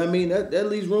 you know what I mean? That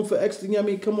leaves room for X to, you know what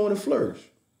I mean, come on and flourish.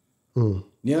 You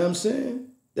know what I'm saying?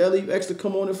 That leaves X to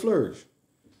come on and flourish.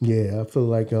 Yeah, I feel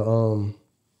like a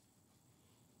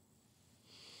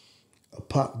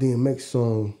Pac DMX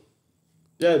song.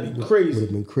 That'd be crazy. Would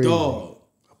have been crazy. Dog.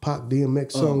 A Pac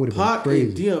DMX song would have been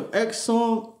crazy. Pac and DMX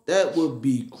song, that would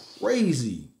be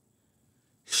crazy.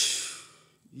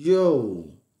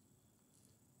 Yo.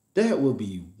 That would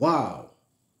be wild.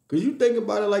 Because you think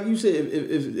about it, like you said,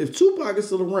 if Tupac is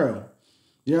still around,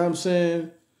 you know what I'm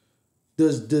saying?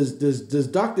 Does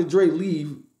Dr. Dre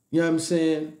leave, you know what I'm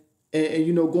saying, and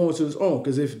you know, go into his own?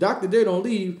 Because if Dr. Dre don't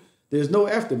leave, there's no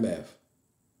aftermath.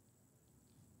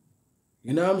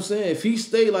 You know what I'm saying? If he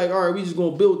stay like, all right, we just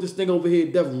gonna build this thing over here,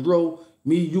 Devil's Row,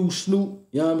 me, you, Snoop,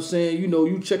 you know what I'm saying? You know,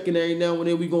 you checking every now and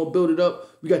then, we gonna build it up.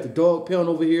 We got the Dog Pound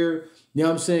over here, you know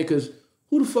what I'm saying? Because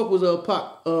who the fuck was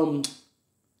Pac? The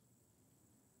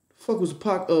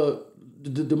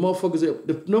motherfuckers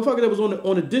that was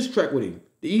on the diss track with him.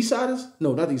 The East Siders?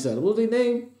 No, not the East Siders. What was their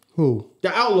name? Who?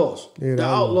 The Outlaws. Yeah, the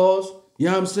Outlaws. You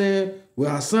know what I'm saying? With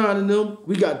Hassan and them,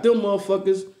 we got them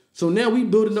motherfuckers. So now we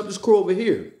building up this crew over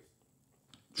here.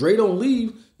 Dre don't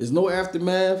leave. There's no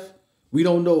aftermath. We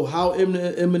don't know how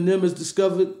Eminem is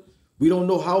discovered. We don't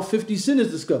know how 50 Cent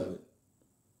is discovered.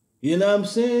 You know what I'm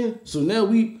saying? So now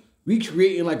we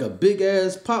creating like a big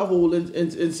ass pothole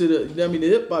into the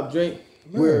hip hop joint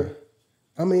where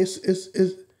I mean it's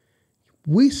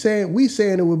we saying it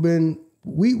would have been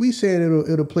we saying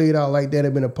it'll played out like that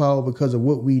have been a power because of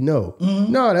what we know.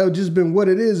 Mm-hmm. No, that would just been what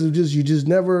it is. It's just you just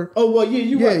never. Oh well, yeah,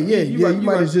 you right. Yeah, you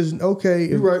might have just okay.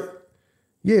 You're right.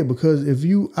 Yeah, because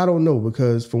I don't know,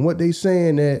 because from what they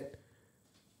saying that,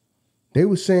 they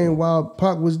was saying while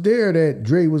Pac was there that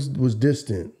Dre was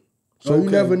distant. So you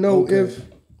never know if...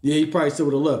 Yeah, he probably still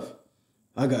would have left.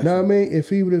 I got you. Know what I mean? If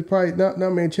he would have probably...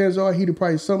 chances are he'd have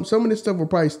probably... Some of this stuff would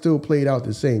probably still played out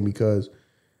the same, because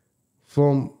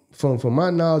from my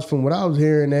knowledge, from what I was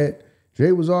hearing, that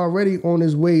Dre was already on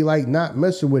his way, like, not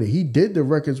messing with it. He did the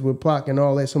records with Pac and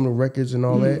all that, some of the records and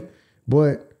all that,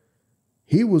 but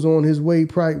he was on his way,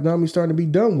 probably, starting to be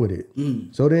done with it.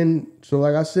 So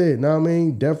like I said,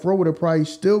 Death Row would have probably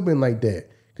still been like that,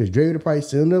 because Dre would have probably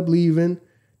still ended up leaving.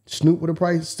 Snoop would have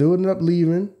probably still ended up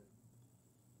leaving.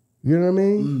 You know what I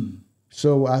mean?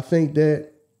 So I think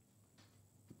that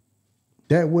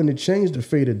wouldn't have changed the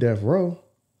fate of Death Row.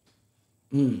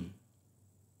 You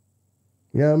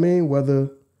know what I mean? Whether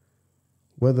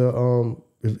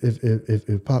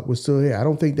if Pac was still here, I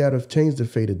don't think that would have changed the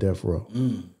fate of Death Row.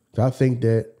 So I think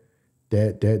that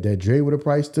Dre would have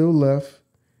probably still left,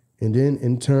 and then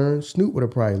in turn Snoop would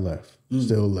have probably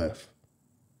still left.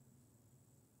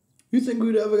 You think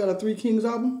we'd ever got a Three Kings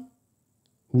album?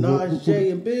 Nas, Jay,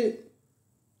 and Big?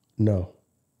 No.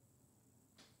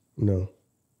 No.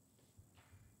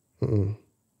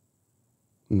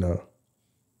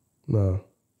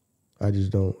 I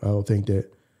just don't. I don't think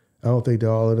that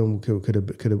all of them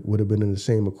would have been in the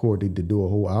same accord to do a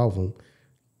whole album.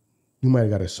 You might have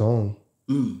got a song.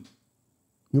 You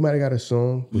might have got a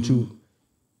song, but you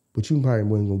probably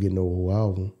wasn't gonna get no whole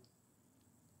album.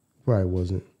 Probably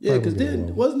wasn't. Yeah, because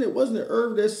then wasn't it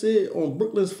Irv that said on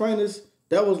Brooklyn's Finest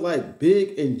that was like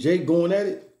Big and Jay going at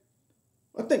it?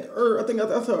 I think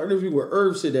I saw an interview where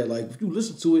Irv said that, like, if you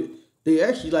listen to it, they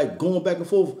actually like going back and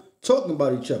forth talking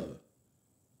about each other.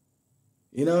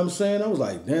 You know what I'm saying? I was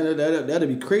like, man, that'd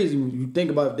be crazy when you think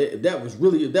about that. If that was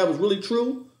really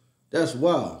true, that's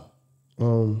wild.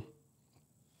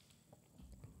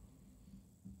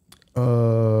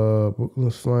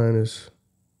 Brooklyn's Finest.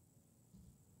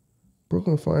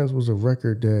 Brooklyn Finest was a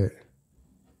record that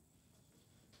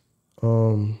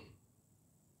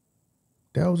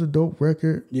that was a dope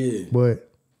record. Yeah. But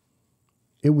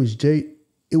it was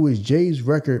Jay's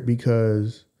record,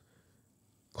 because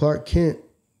Clark Kent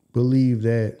believed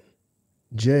that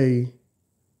Jay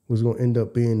was gonna end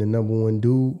up being the number one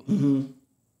dude. You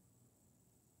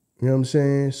know what I'm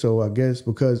saying? So I guess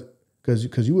because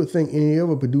you would think any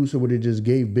other producer would have just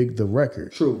gave Big the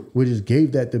record. True. Would just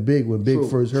gave that to Big when Big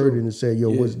first heard it and said, yo,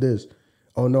 what's this?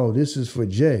 Oh no, this is for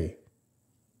Jay.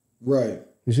 Right.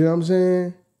 You see what I'm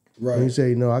saying? Right. And you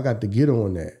say, no, I got to get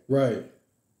on that. Right.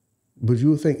 But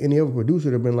you would think any other producer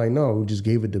would have been like, no, we just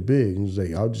gave it to Big. And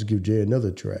say, I'll just give Jay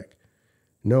another track.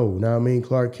 No, now I mean,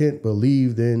 Clark Kent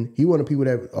believed in, he wanted people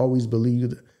that always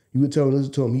believed. You would tell him,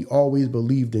 listen to him, he always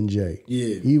believed in Jay.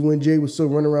 Yeah. Even when Jay was still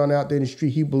running around out there in the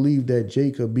street, he believed that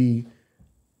Jay could be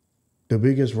the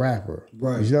biggest rapper.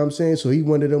 Right. You see what I'm saying? So he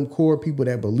wanted them core people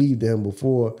that believed in him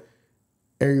before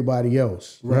everybody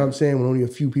else. Right. You know what I'm saying? When only a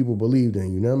few people believed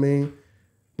in you, know what I mean?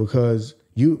 Because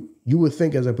you would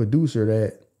think as a producer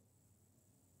that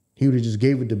he would have just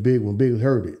gave it to Big when Big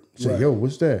heard it. Say, yo,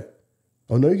 what's that?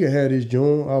 Oh, no, you can have this,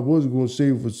 John. I was going to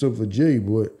save it for Jay,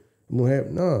 but I'm going to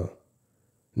have, nah.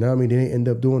 Now, I mean, they end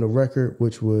up doing a record,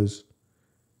 which was,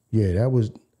 that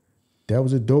was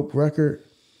a dope record.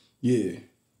 Yeah.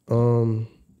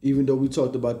 Even though we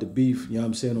talked about the beef, you know what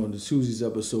I'm saying, on the Susie's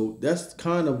episode, that's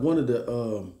kind of one of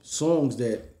the songs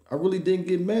that I really didn't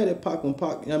get mad at Pac when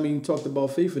Pac, I mean, talked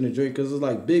about Faith in the joint, because it's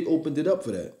like Big opened it up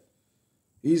for that.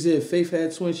 He said Faith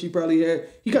had twins, he kind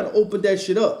of opened that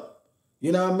shit up.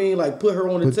 You know what I mean? Like, put her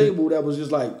on the table. That was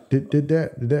just like... Did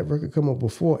that record come up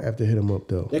before or after Hit 'Em Up,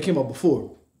 though? That came out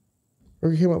before.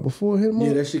 Record came out before Hit 'Em Up?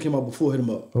 Yeah, that shit came out before Hit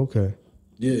 'Em Up. Okay.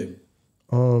 Yeah.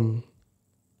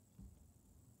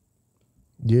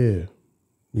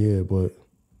 Yeah, but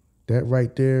that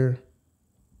right there,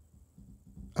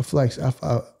 I feel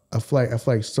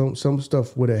like some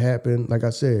stuff would have happened. Like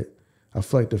I said, I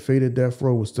feel like the fate of Death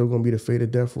Row was still gonna be the fate of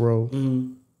Death Row.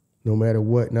 No matter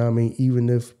what. Now, I mean, even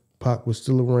if Pac was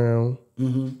still around,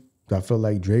 I felt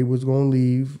like Dre was gonna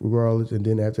leave regardless, and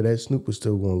then after that, Snoop was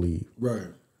still gonna leave. Right.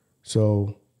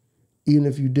 So even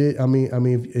if you did,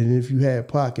 if you had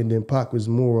Pac, and then Pac was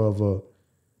more of a,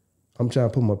 I'm trying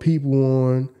to put my people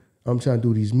on, I'm trying to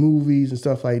do these movies and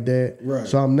stuff like that. Right.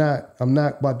 So I'm not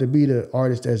about to be the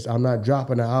artist I'm not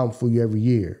dropping an album for you every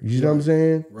year. You know what I'm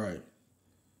saying? Right.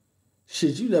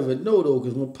 Shit, you never know though,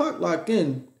 because when Pac locked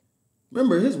in,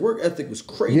 remember, his work ethic was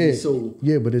crazy. Yeah, so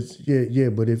but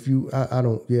if you, I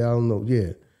don't know.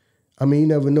 Yeah, I mean, you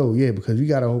never know. Yeah, because you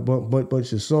got a whole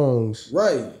bunch of songs.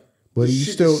 Right. But you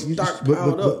still,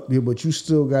 but you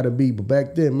still got to be. But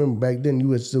back then, remember, you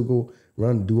would still go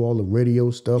run, do all the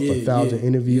radio stuff, 1,000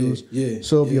 interviews.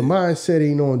 So if your mindset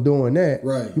ain't on doing that,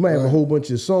 you might have a whole bunch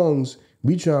of songs.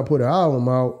 We trying to put an album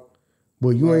out, but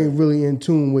you ain't really in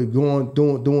tune with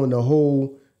doing the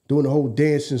whole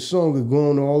dancing song and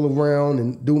going all around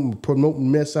and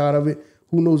promoting mess out of it.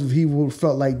 Who knows if he would have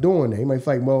felt like doing that? He might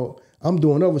feel like, well, I'm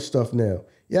doing other stuff now.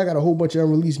 Yeah, I got a whole bunch of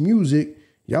unreleased music.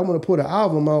 Y'all want to put an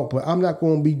album out, but I'm not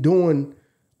going to be doing,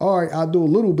 all right, I'll do a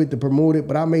little bit to promote it,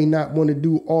 but I may not want to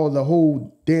do all the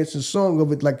whole dancing song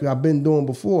of it like I've been doing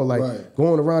before, like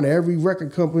going around to every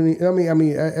record company,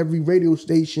 every radio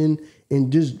station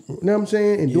and just, you know what I'm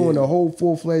saying, and doing the whole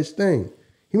full-fledged thing.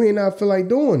 He may not feel like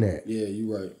doing that. Yeah,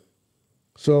 you're right.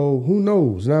 So who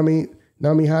knows? You know what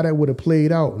I mean? How that would have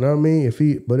played out. You know what I mean? If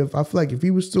I feel like if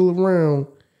he was still around,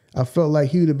 I felt like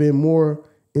he would have been more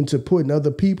into putting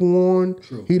other people on.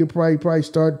 True. He'd have probably try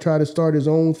to start his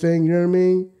own thing, you know what I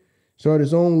mean? Start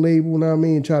his own label, you know what I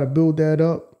mean? And try to build that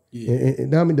up. Yeah.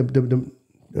 And I mean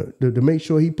to make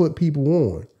sure he put people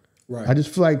on. Right. I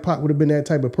just feel like Pac would have been that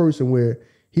type of person where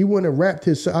he wouldn't have rapped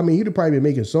his, I mean, he'd have probably been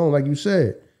making songs, like you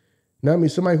said. You know what I mean?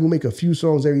 Somebody who make a few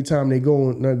songs every time they go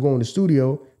in the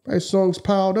studio, probably songs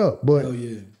piled up. But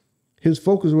his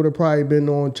focus would have probably been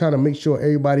on trying to make sure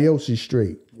everybody else is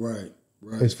straight. Right.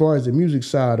 As far as the music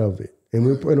side of it. And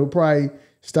we'll probably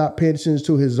stop paying attention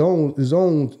to his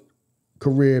own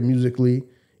career musically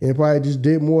and probably just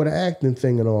did more of the acting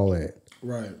thing and all that.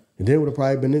 Right. And then would have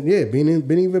probably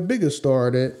been even bigger star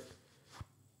that,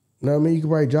 you know what I mean? You could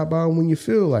probably drop out when you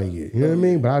feel like it. You know what I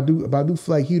mean? But I do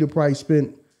feel like he'd have probably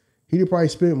spent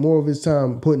more of his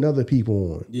time putting other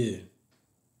people on. Yeah.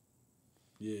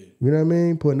 Yeah. You know what I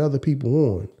mean? Putting other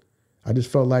people on. I just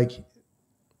felt like,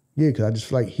 because I just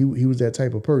feel like he was that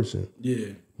type of person.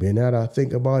 Yeah. But now that I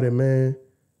think about it, man,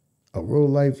 a real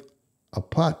life, a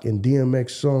Pac and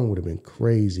DMX song would have been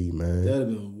crazy, man. That'd have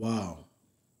been wild.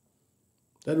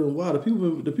 That'd have been wild. The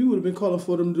people would have been calling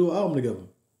for them to do an album together.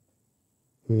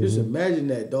 Mm-hmm. Just imagine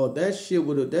that, dog. That shit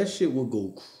would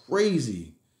go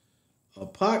crazy. A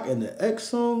Pac and the X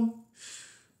song.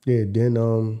 Yeah.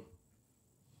 Then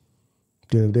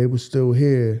if they were still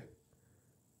here,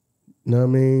 you know what I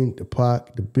mean? The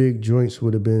Pac, the big joints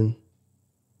would have been.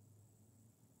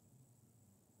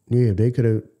 Yeah, they could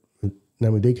have.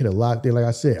 They could have locked in. Like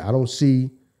I said, I don't see.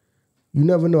 You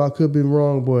never know. I could have been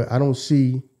wrong, but I don't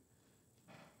see.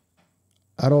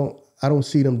 I don't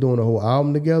see them doing a whole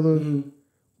album together. Mm-hmm.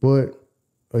 But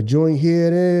a joint here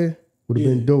and there would have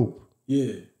been dope.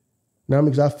 Yeah. Now,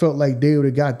 because I felt like they would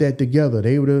have got that together.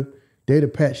 They'd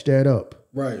have patched that up.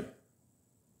 Right. You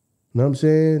know what I'm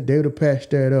saying? They would have patched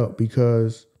that up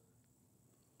because,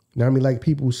 now like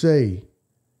people say,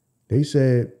 they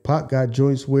said Pac got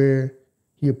joints where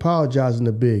he apologizing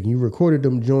to Big. You recorded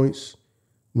them joints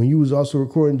when you was also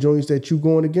recording joints that you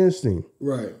going against him.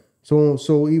 Right.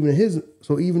 So even in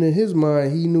his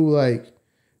mind, he knew like,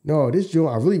 no, this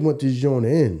joint, I really want this joint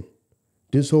to end.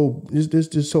 This whole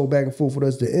back and forth with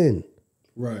us to end.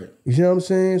 Right. You see what I'm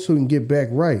saying? So we can get back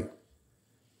right.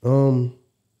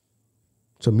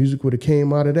 Some music would have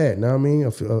came out of that. Know what I mean?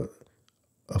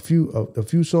 A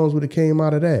few songs would have came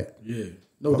out of that. Yeah,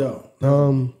 no doubt.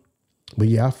 But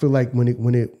yeah, I feel like when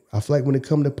it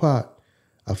come to Pac,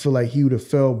 I feel like he would have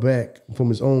fell back from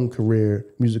his own career,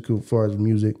 musical as far as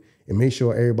music, and made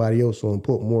sure everybody else on,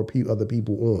 put more other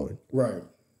people on. Right.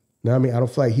 Now I mean, I don't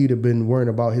feel like he'd have been worrying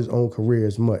about his own career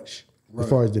as much as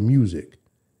far as the music.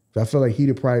 I feel like he'd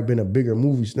have probably been a bigger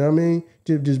movie. You know what I mean?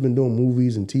 Just been doing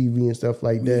movies and TV and stuff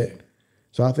like that.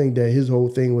 So I think that his whole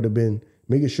thing would have been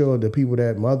making sure the people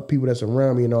that's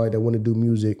around me and all that want to do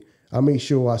music, I make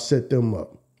sure I set them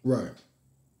up. Right.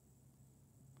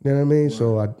 You know what I mean? Right.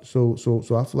 So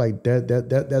I feel like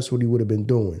that's what he would have been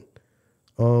doing.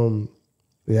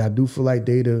 Yeah, I do feel like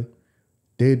they'd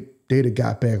have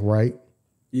got back right.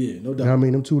 Yeah, no doubt. You know what I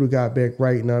mean? Them two would have got back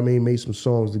right, you know what I mean? Made some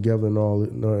songs together and all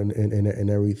and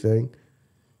everything.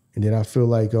 And then I feel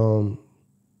like I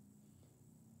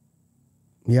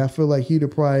feel like he'd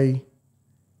have probably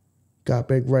got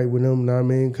back right with them, you know what I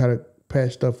mean? Kind of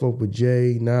patched stuff up with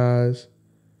Jay, Nas.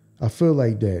 I feel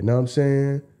like that, you know what I'm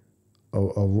saying?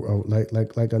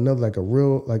 Like a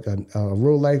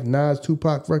real life Nas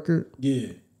Tupac record. Yeah.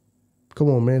 Come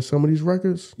on, man. Some of these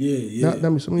records. Yeah.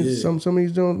 Some of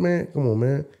these joints, man. Come on,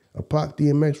 man. A Pac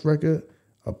DMX record,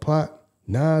 a Pac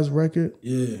Nas record.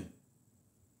 Yeah. You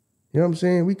know what I'm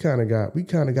saying? We kind of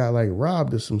got like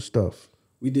robbed of some stuff.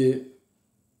 We did.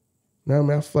 Now, I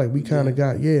mean, I feel like we kind of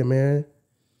got, man.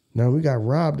 Now we got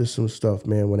robbed of some stuff,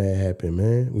 man, when that happened,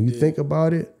 man. When you think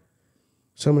about it,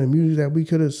 some of the music that we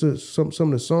could have, some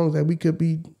of the songs that we could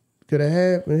have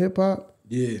had in hip hop.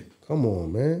 Yeah. Come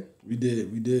on, man. We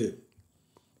did.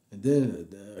 And then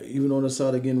even on the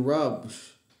side of getting robbed,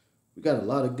 we got a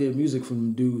lot of good music from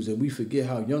them dudes, and we forget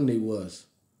how young they was.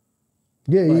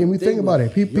 Yeah, Like, and we think about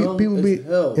it. People be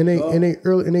in they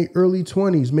early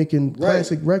 20s making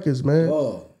classic records, man.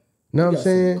 Oh, know what I'm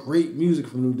saying? Great music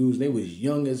from them dudes. They was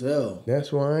young as hell.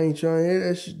 That's why I ain't trying to hear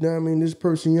that shit. I mean, this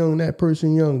person young, that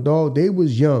person young, dog. They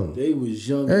was young. They was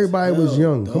young. Everybody was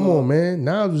young. Dog. Come on, man.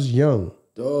 Nas was young.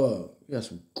 Dog. We got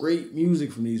some great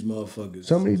music from these motherfuckers.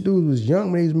 Some of these dudes was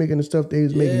young when they was making the stuff they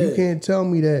was making. You can't tell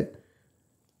me that.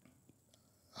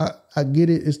 I get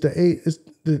it. It's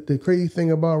the crazy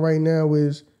thing about right now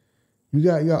is you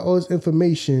got all this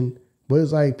information, but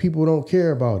it's like people don't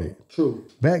care about it. True.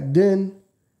 Back then,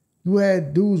 you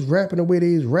had dudes rapping the way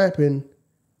they was rapping,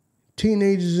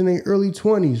 teenagers in their early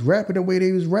 20s rapping the way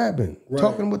they was rapping,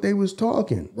 talking what they was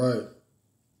talking. Right.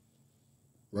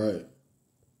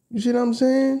 You see what I'm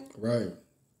saying? Right.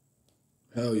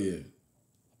 Hell yeah.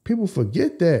 People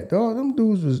forget that, dog. Them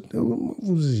dudes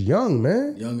was young,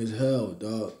 man. Young as hell,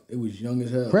 dog. It was young as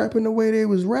hell. Rapping the way they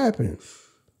was rapping.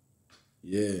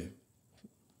 Yeah.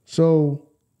 So,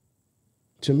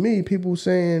 to me, people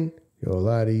saying, yo, a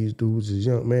lot of these dudes is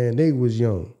young. Man, they was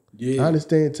young. Yeah. I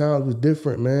understand times was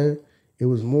different, man. It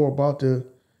was more about the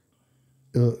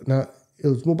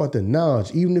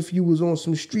knowledge. Even if you was on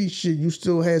some street shit, you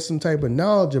still had some type of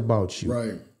knowledge about you.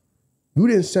 Right. You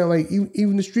didn't sound like,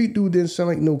 even the street dude didn't sound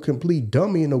like no complete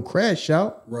dummy and no crash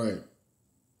out. Right.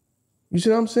 You see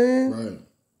what I'm saying? Right.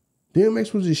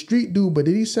 DMX was a street dude, but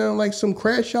did he sound like some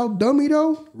crash out dummy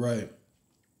though? Right.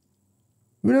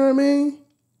 You know what I mean?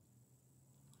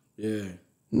 Yeah.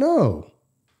 No.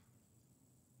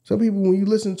 Some people, when you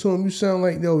listen to them, you sound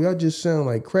like, yo, y'all just sound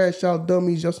like crash out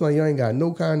dummies. Y'all sound like y'all ain't got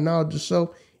no kind of knowledge of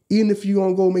self. Even if you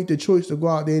gonna go make the choice to go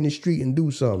out there in the street and do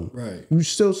something. Right. You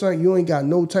still sound like you ain't got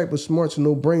no type of smarts and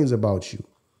no brains about you.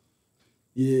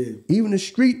 Yeah. Even the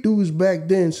street dudes back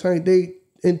then sound like they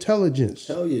intelligence.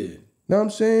 Hell yeah. Know what I'm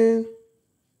saying?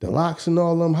 The Locks and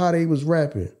all them, how they was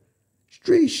rapping.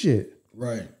 Street shit.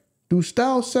 Right. Do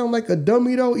Styles sound like a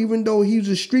dummy though, even though he's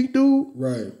a street dude?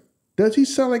 Right. Does he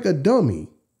sound like a dummy?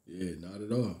 Yeah, not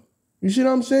at all. You see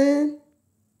what I'm saying?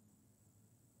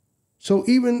 So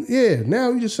even, now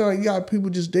you just sound like you got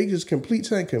people they just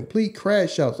complete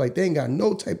crash outs. Like they ain't got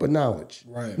no type of knowledge.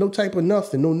 Right. No type of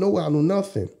nothing. No know-how, no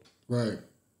nothing. Right.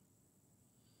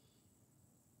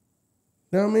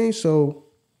 Know what I mean? So,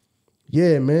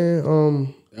 yeah,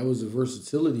 man. That was the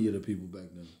versatility of the people back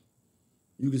then.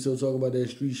 You can still talk about that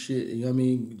street shit, and you know what I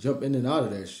mean, jump in and out of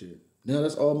that shit. Now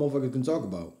that's all motherfuckers can talk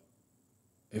about.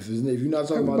 If you're not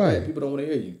talking about that, people don't want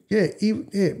to hear you. Yeah,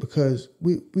 because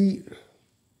because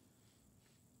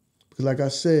like I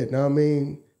said, now I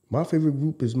mean, my favorite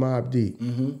group is Mobb Deep.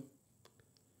 Mm-hmm.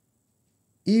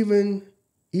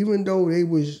 Even though they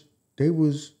was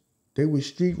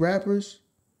street rappers,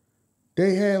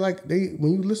 they had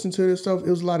when you listen to their stuff, it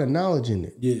was a lot of knowledge in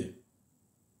it. Yeah.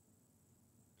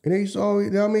 And they used to always,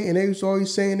 you know what I mean? And they was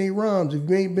always saying they rhymes. If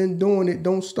you ain't been doing it,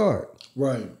 don't start.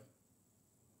 Right.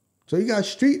 So you got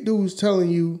street dudes telling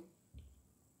you,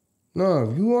 no,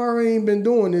 if you already ain't been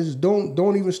doing this, don't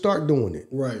even start doing it.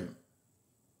 Right.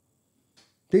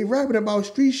 They rapping about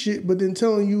street shit, but then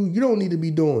telling you don't need to be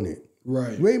doing it.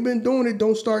 Right. You ain't been doing it,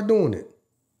 don't start doing it.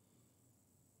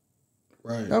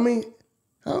 Right. I mean,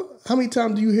 how many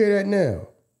times do you hear that now?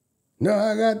 No,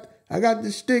 I got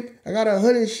the stick. I got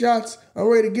 100 shots. I'm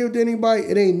ready to give it to anybody.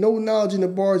 It ain't no knowledge in the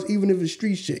bars, even if it's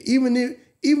street shit. Even the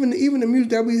music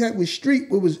that we had with street,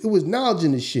 it was knowledge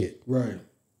in the shit. Right.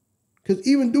 Because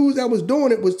even dudes that was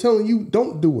doing it was telling you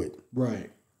don't do it. Right.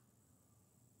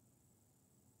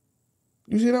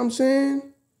 You see what I'm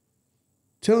saying?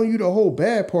 Telling you the whole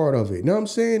bad part of it. You know what I'm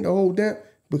saying? The whole damn,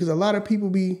 because a lot of people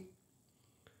be.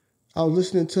 I was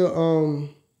listening to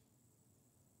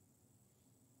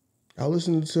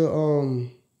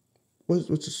what's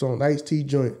the song? Ice-T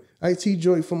joint. Ice-T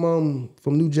joint from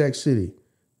New Jack City.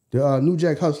 The New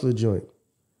Jack Hustler joint.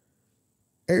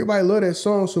 Everybody love that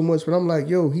song so much, but I'm like,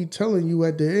 yo, he telling you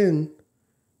at the end,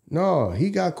 no, he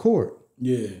got caught.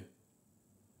 Yeah.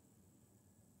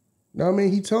 Know what I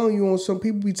mean? He telling you on some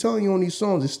people be telling you on these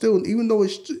songs. It's still, even though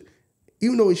it's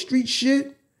street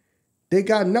shit, they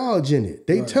got knowledge in it.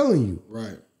 They telling you.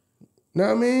 Right. Know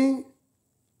what I mean?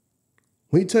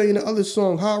 When he tell you in the other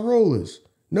song, High Rollers.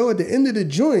 No, at the end of the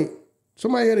joint,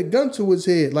 somebody had a gun to his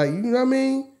head. Like, you know what I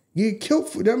mean? You get killed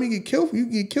for that. I mean, you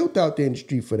get killed out there in the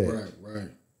street for that. Right.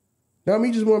 Now I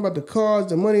mean, just more about the cars,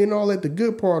 the money, and all that, the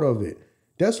good part of it.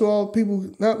 That's what all people,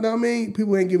 now I mean,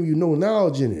 people ain't giving you no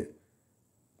knowledge in it.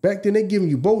 Back then, they giving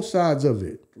you both sides of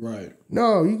it. Right.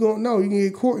 No, you can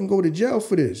get caught and go to jail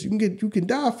for this. You can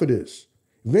die for this.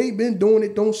 If you ain't been doing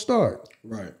it, don't start.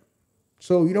 Right.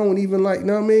 So you don't even like, you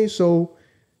know what I mean? So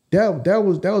that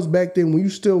was back then when you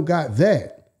still got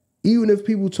that. Even if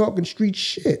people talking street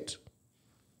shit.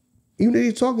 Even if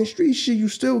they talking street shit, you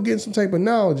still getting some type of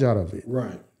knowledge out of it.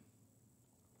 Right.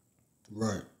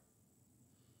 Right.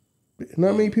 You know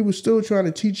what I mean? People still trying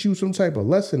to teach you some type of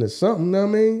lesson or something, you know what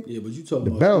I mean? Yeah, but you talking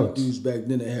The about balance. dudes back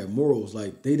then that had morals.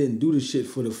 Like, they didn't do this shit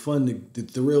for the fun, the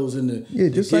thrills, and the Yeah,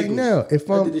 just like giggles. now. If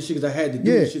I I'm did this shit because I had to do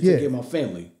this shit to get my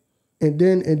family. And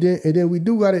then we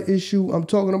do got an issue. I'm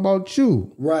talking about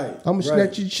you. Right. I'm gonna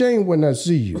snatch your chain when I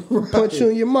see you. Right. Punch you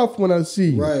in your mouth when I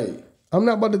see you. Right. I'm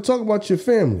not about to talk about your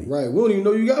family. Right. We don't even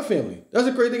know you got family. That's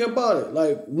the great thing about it.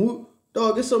 Like,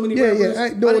 dog, there's so many Yeah, rappers. I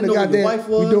ain't doing didn't the know who your goddamn. wife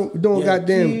was. We doing You had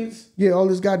goddamn. kids. Yeah, all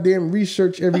this goddamn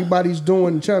research everybody's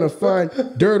doing, trying to find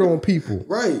dirt on people.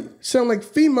 Right. Sound like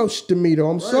female shit to me though.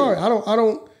 I'm Right. sorry.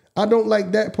 I don't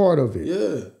like that part of it.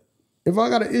 Yeah. If I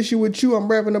got an issue with you, I'm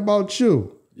rapping about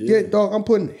you. Yeah, dog, I'm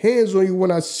putting hands on you when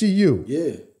I see you.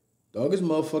 Yeah. Dog, it's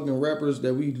motherfucking rappers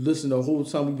that we listened the whole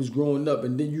time we was growing up,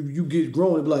 and then you get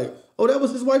grown and be like, oh, that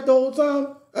was his wife the whole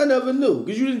time? I never knew,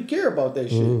 because you didn't care about that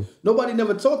shit. Nobody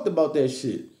never talked about that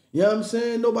shit. You know what I'm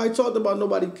saying? Nobody talked about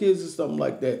nobody's kids or something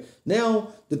like that. Now,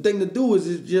 the thing to do is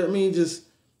you know what I mean, just,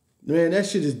 man, that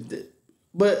shit is,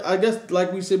 but I guess,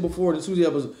 like we said before in the Tuesday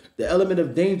episode, the element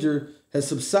of danger has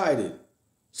subsided.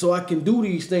 So I can do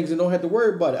these things and don't have to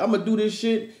worry about it. I'm going to do this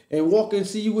shit and walk and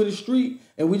see you in the street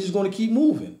and we just going to keep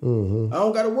moving. I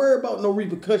don't got to worry about no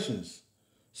repercussions.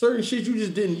 Certain shit you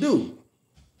just didn't do.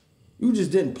 You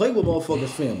just didn't play with motherfuckers'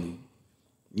 family.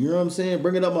 You know what I'm saying?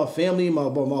 Bringing up my family, my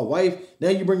wife. Now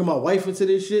you bringing my wife into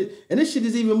this shit. And this shit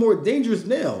is even more dangerous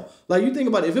now. Like, you think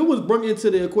about it. If it was brought into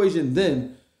the equation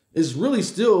then, it's really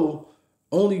still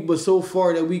only but so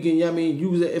far that we can, you know what I mean,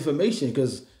 use that information,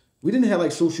 because we didn't have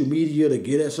like social media to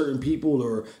get at certain people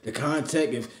or the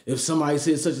contact. If somebody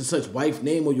said such and such wife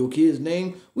name or your kid's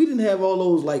name, we didn't have all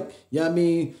those, like, you know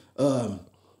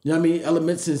what I mean,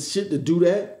 elements and shit to do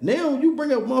that. Now you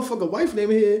bring a motherfucker wife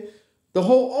name in here, the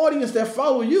whole audience that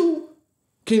follow you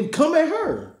can come at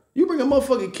her. You bring a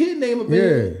motherfucking kid name up in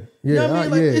here. You know what I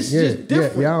mean? Like, it's just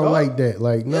different. Yeah, I don't dog. like that.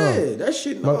 Like, no. Yeah, that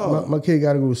shit, no. My kid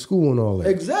got to go to school and all that.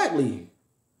 Exactly.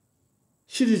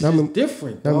 Shit is just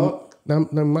different, dog. Now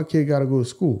my kid got to go to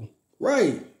school.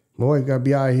 Right. My wife got to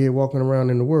be out here walking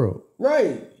around in the world.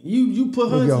 Right. You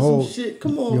put her into some shit.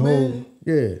 Come on, man.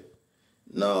 Yeah.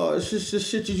 No, it's just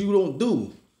shit that you don't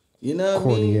do. You know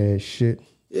what I mean? Corny ass shit.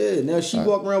 Yeah, now she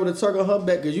walking around with a target on her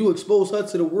back because you exposed her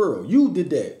to the world. You did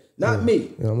that, not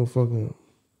me. Yeah, I'm a fucking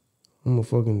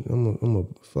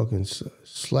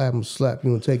slap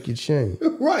you and take your chain.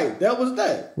 Right, that was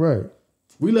that. Right.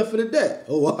 We left it at that.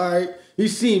 Oh, all right. He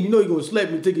seen, you know, he gonna slap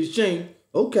me and take his chain.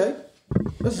 Okay.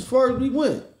 That's as far as we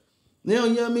went. Now,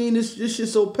 you know what I mean? This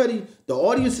shit's so petty. The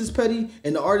audience is petty,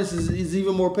 and the artist is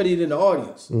even more petty than the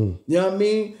audience. You know what I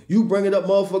mean? You bring it up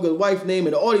motherfucker's wife name,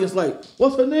 and the audience like,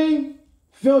 what's her name?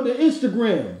 Found the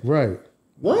Instagram. Right.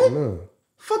 What? No.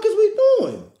 Fuck is we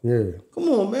doing? Yeah. Come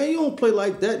on, man. You don't play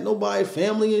like that. Nobody,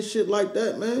 family and shit like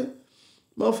that, man.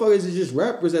 Motherfuckers is just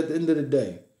rappers at the end of the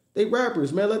day. They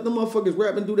rappers, man. Let them motherfuckers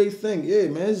rap and do their thing. Yeah,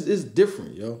 man. It's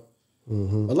different, yo. A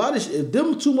lot of shit. If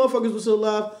them two motherfuckers were still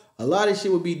alive, a lot of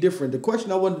shit would be different. The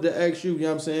question I wanted to ask you know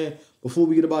what I'm saying, before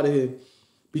we get up out of here,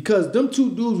 because them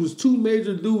two dudes was two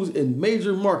major dudes in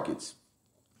major markets,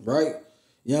 right?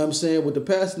 You know what I'm saying? With the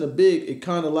passing of Big, it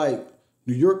kind of like,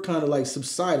 New York kind of like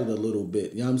subsided a little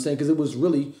bit. You know what I'm saying? Because it was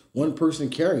really one person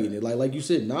carrying it. Like you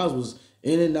said, Nas was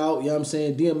in and out. You know what I'm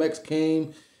saying? DMX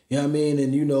came, you know what I mean?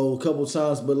 And, you know, a couple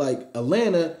times. But like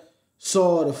Atlanta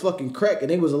saw the fucking crack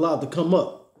and they was allowed to come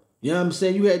up. You know what I'm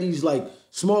saying? You had these like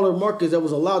smaller markets that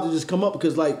was allowed to just come up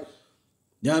because like,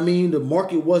 you know what I mean? The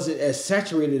market wasn't as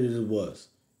saturated as it was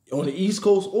on the East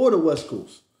Coast or the West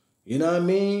Coast. You know what I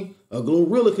mean? A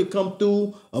Glorilla could come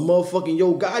through, a motherfucking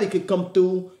Yo Gotti could come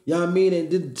through, you know what I mean,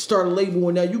 and then start a label,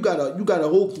 and now you got a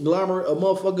whole conglomerate of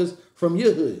motherfuckers from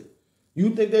your hood.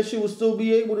 You think that shit would still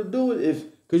be able to do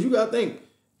it? Because you gotta think,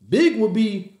 Big would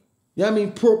be, you know what I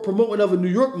mean, promoting other New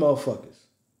York motherfuckers.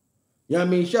 You know what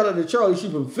I mean? Shout out to Charlie,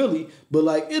 she from Philly, but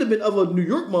like it'd have been other New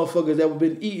York motherfuckers that would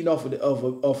have been eating off of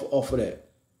that.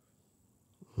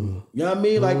 You know what I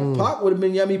mean? Like Pac would have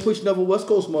been, you know what I mean, pushing over West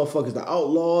Coast motherfuckers. The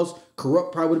Outlaws,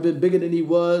 Corrupt probably would have been bigger than he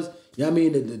was. You know what I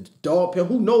mean? The Dog Pound,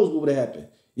 who knows what would have happened?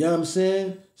 You know what I'm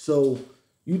saying? So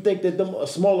you think that them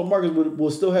smaller markets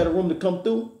will still have the room to come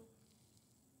through?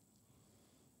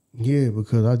 Yeah,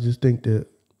 because I just think that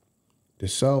the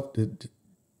South,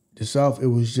 it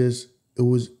was just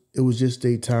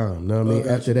their time. You know what I mean?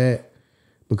 After that,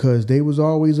 because they was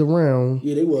always around.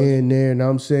 Yeah, they was. In there, and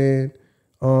I'm saying,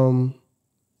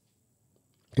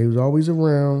 They was always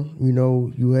around. You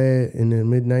know, you had in the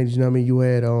mid 90s, you know what I mean? You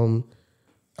had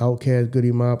Outkast,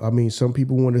 Goody Mob. I mean, some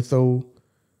people want to throw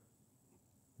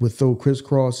Criss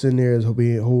Cross in there as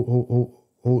being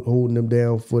holding them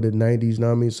down for the 90s, you know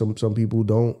what I mean? Some people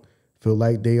don't feel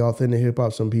like they authentic hip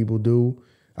hop. Some people do.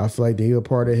 I feel like they are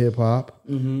part of hip hop.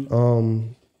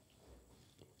 Mm-hmm.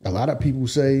 A lot of people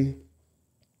say,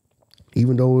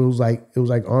 even though it was like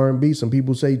R&B, some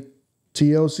people say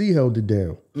TLC held it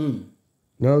down. You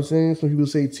know what I'm saying? Some people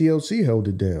say TLC held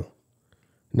it down.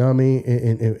 You know what I mean?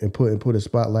 And put a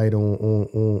spotlight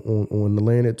on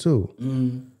Atlanta too.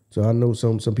 So I know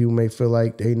some people may feel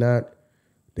like they not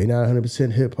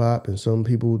 100% hip hop, and some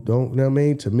people don't. You know what I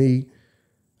mean? To me,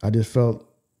 I just felt.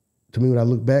 To me, when I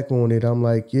look back on it, I'm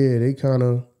like, yeah, they kind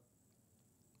of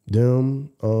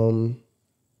them.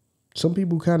 Some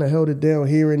people kind of held it down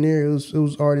here and there. It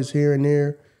was artists here and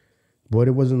there, but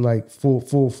it wasn't like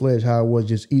full fledged how it was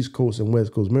just East Coast and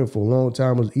West Coast. Remember, for a long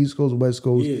time it was East Coast, West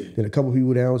Coast. Yeah. Then a couple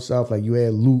people down south, like you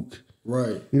had Luke.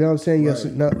 Right. You know what I'm saying? You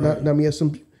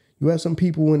had some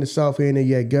people in the South here and there.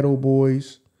 You had Ghetto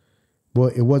Boys,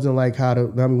 but it wasn't like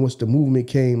once the movement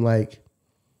came, like,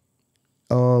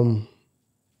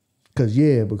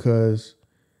 because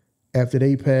after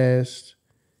they passed,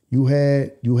 you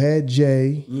had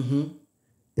Jay,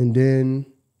 and then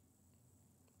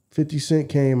 50 Cent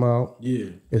came out.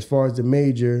 Yeah. As far as the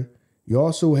major, you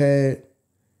also had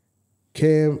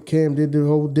Cam did the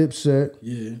whole Dipset.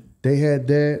 Yeah. They had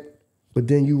that, but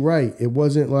then you're right. It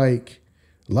wasn't like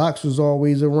Lox was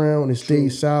always around and stayed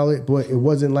solid, but it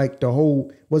wasn't like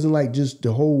just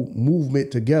the whole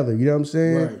movement together. You know what I'm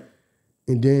saying? Right.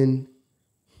 And then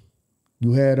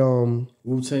you had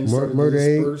Wu-Tang Murder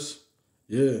Inc.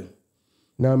 Yeah.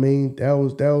 Know what I mean? That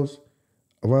was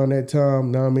around that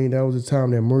time. Know what I mean? That was the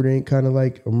time that Murder Inc. kind of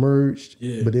like emerged.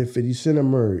 Yeah. But then 50 Cent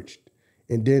emerged.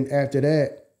 And then after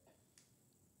that,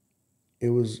 it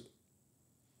was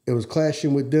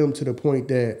clashing with them to the point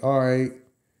that, all right,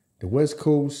 the West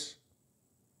Coast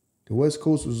was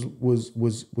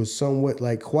somewhat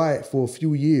like quiet for a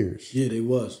few years. Yeah, they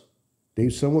was. They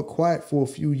were somewhat quiet for a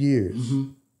few years.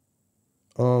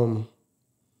 And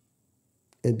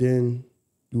then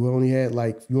you only had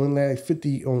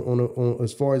 50 on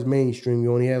as far as mainstream.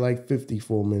 You only had like 50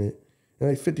 for a minute, and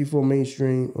like 50 for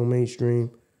mainstream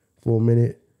for a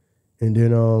minute, and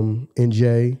then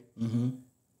NJ,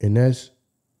 and that's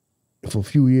for a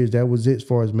few years. That was it as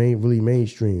far as really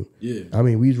mainstream. Yeah, I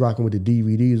mean we was rocking with the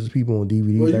DVDs. There's people on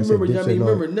DVDs. Well, you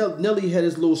remember Nelly had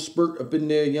his little spurt up in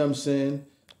there. You know what I'm saying?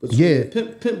 But yeah,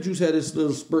 Pimp Juice had this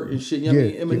little spurt and shit. You know what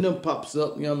I mean? Eminem pops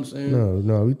up. You know what I'm saying?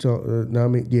 No, we talk. I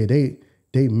mean, yeah,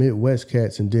 they Midwest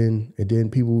cats, and then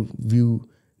people view,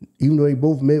 even though they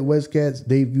both Midwest cats,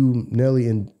 they view Nelly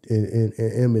and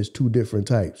M as two different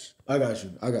types. I got you.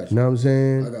 You know what I'm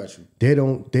saying? I got you. They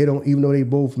don't. Even though they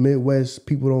both Midwest,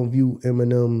 people don't view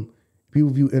Eminem. People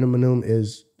view Eminem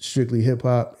as strictly hip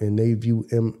hop, and they view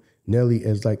Nelly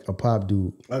as like a pop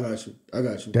dude. I got you.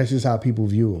 That's just how people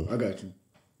view him. I got you.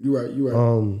 You right.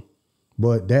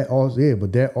 But that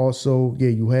also,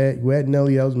 you had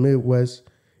Nelly, that was Midwest.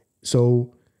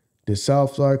 So the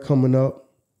South started coming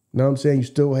up. You know what I'm saying?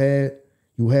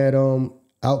 You had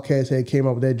Outkast had came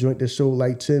out with that joint that sold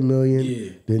like 10 million.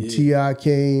 Yeah. Then T.I.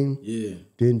 came. Yeah.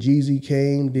 Then Jeezy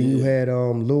came. Then you had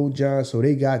Lil Jon. So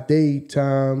they got their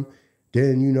time.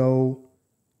 Then,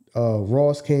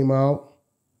 Ross came out.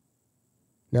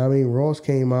 Now I mean Ross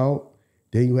came out.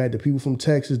 Then you had the people from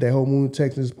Texas, that whole Moon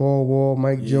Texas, Paul Wall,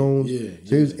 Mike Jones.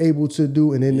 So they was able to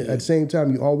do, and then at the same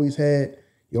time, you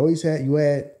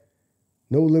had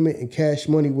No Limit and Cash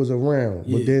Money was around.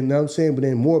 But then, you know what I'm saying? But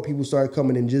then more people started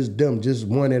coming in just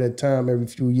one at a time every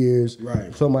few years.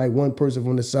 Right. One person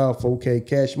from the South, okay,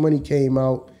 Cash Money came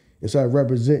out and started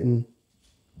representing.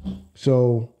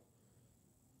 So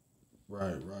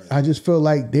right. I just felt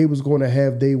like they was going to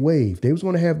have their wave. They was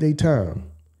going to have their time.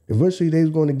 Eventually, they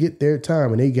was going to get their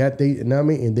time, and they got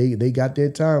they got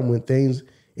their time when things.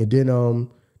 And then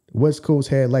West Coast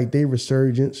had like their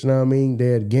resurgence. You know what I mean?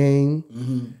 They had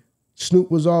Game. Snoop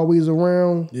was always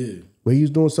around. Yeah, but he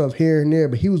was doing stuff here and there.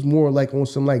 But he was more like on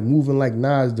some like moving like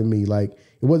Nas to me. Like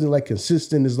it wasn't like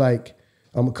consistent. It's like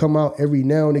I'm gonna come out every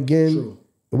now and again. True.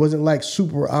 It wasn't like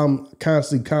super. I'm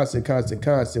constant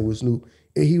with Snoop.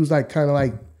 He was like kind of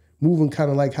like moving kind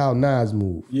of like how Nas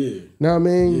moved. Yeah. Know what I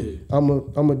mean? Yeah.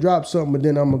 I'm a drop something, but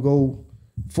then I'm going to go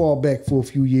fall back for a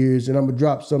few years, and I'm going to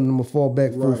drop something, I'm going to fall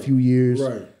back for a few years.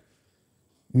 Right.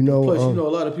 Plus, a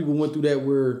lot of people went through that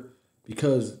where,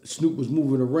 because Snoop was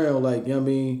moving around, like, you know what I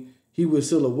mean? He was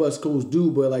still a West Coast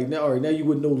dude, but like now you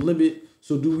with No Limit,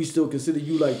 so do we still consider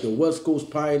you like the West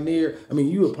Coast pioneer? I mean,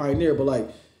 you a pioneer, but like,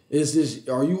 Is this,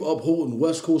 are you upholding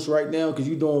West Coast right now because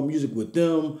you doing music with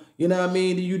them? You know what I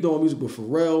mean? You doing music with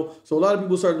Pharrell. So a lot of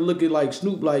people start to look at like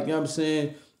Snoop like, you know what I'm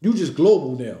saying? You just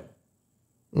global now.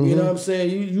 Mm-hmm. You know what I'm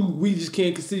saying? We just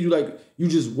can't consider you like, you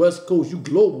just West Coast. You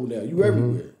global now. You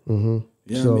everywhere. Mm-hmm.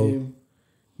 You know what I mean?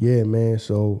 Yeah, man.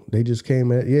 So they just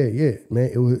came at,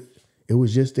 man. It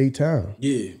was just their time.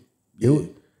 Yeah. Know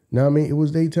what I mean? It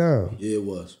was their time. Yeah, it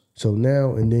was. So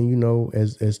now, and then, you know,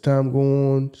 as time go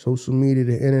on, social media,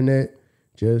 the internet,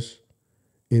 just,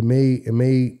 it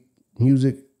made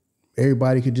music,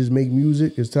 everybody could just make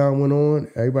music as time went on.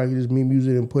 Everybody could just make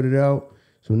music and put it out.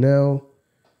 So now,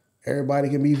 everybody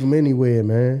can be from anywhere,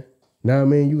 man. Know what I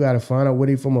mean? You got to find out where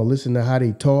they from or listen to how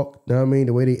they talk. Know what I mean?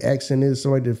 The way they accent is,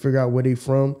 somebody to figure out where they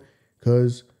from.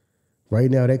 Because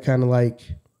right now, that kind of like,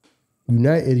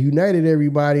 united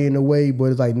everybody in a way, but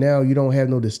it's like now you don't have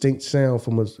no distinct sound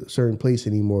from a certain place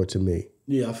anymore to me.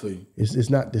 Yeah, I feel you. It's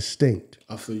not distinct.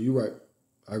 I feel you right.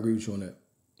 I agree with you on that.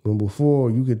 When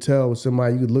before you could tell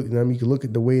somebody, you could look, you could look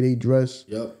at the way they dress.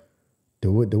 Yep.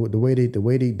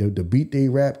 The beat they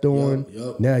rapped on.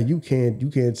 Yep. Now you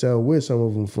can't tell where some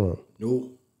of them from.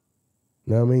 Nope.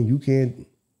 Know what I mean? You can't.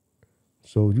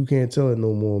 So you can't tell it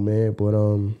no more, man. But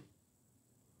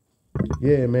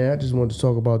yeah, man, I just wanted to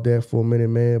talk about that for a minute,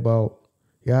 man. About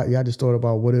I just thought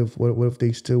about what if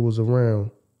they still was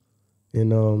around, and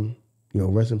you know,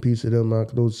 rest in peace to them, my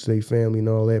condolences to their family and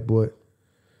all that. But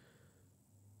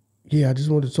yeah, I just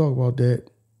wanted to talk about that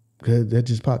because that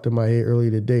just popped in my head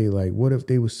earlier today. Like, what if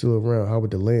they was still around? How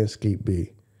would the landscape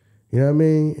be? You know what I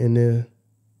mean?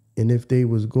 And if they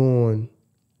was gone,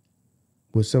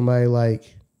 would somebody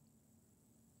like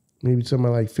maybe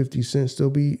somebody like 50 Cent still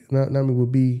be?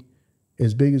 Would be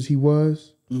as big as he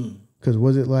was? Because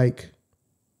was it like,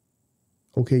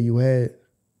 okay, you had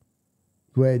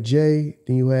Jay,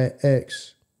 then you had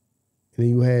X, and then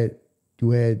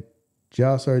you had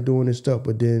y'all started doing this stuff,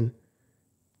 but then,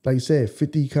 like you said,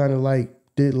 50 kind of like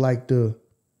did like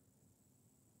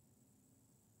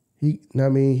he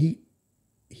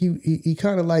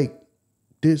kind of like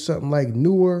did something like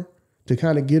newer to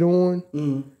kind of get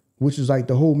on, which is like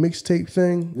the whole mixtape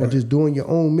thing, like just doing your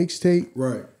own mixtape.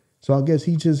 Right. So I guess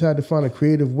he just had to find a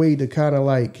creative way to kind of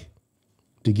like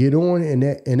to get on, and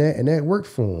that worked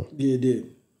for him. Yeah, it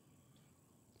did.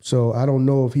 So I don't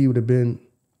know if he would have been.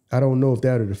 I don't know if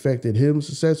that would have affected his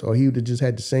success, or he would have just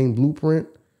had the same blueprint.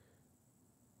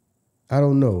 I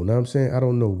don't know. Know what I'm saying? I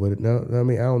don't know. But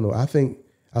I don't know. I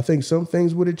think some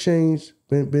things would have changed,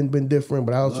 been different.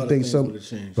 But I also think some.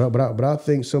 But I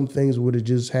think some things would have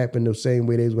just happened the same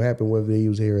way they would happen whether they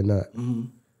was here or not. Mm-hmm.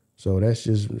 So that's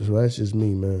just me,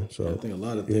 man. So yeah, I think a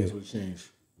lot of things would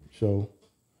change. So,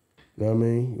 you know what I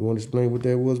mean? You want to explain what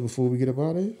that was before we get up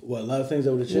out of here? What, a lot of things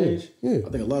that would have changed? Yeah. I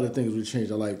think a lot of things would have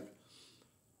changed. I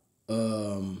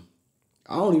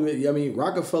mean,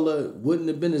 Rockefeller wouldn't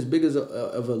have been as big as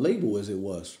of a label as it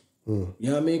was. You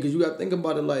know what I mean? Because you got to think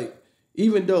about it like,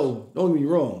 even though, don't get me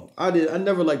wrong, I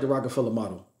never liked the Rockefeller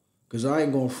model. Because I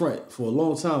ain't going to front. For a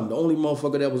long time, the only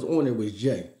motherfucker that was on there was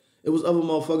Jay. It was other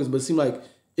motherfuckers, but it seemed like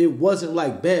it wasn't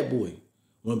like Bad Boy.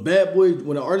 When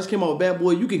the artist came out with Bad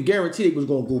Boy, you can guarantee they was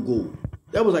going to go gold.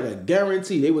 That was like a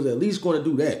guarantee. They was at least going to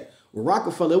do that. With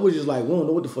Rockefeller, it was just like, we don't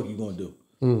know what the fuck you going to do.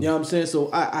 You know what I'm saying? So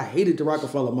I hated the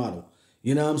Rockefeller model.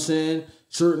 You know what I'm saying?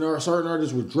 Certain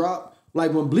artists would drop.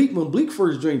 Like when Bleak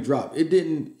first drink dropped, I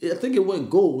think it went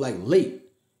gold like late.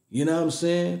 You know what I'm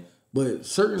saying? But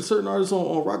certain artists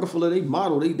on Rockefeller, they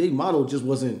model just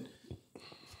wasn't,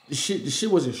 the shit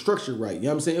wasn't structured right. You know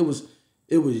what I'm saying?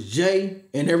 It was Jay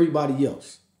and everybody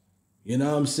else. You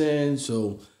know what I'm saying?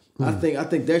 So I think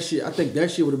that shit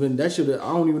would have been, I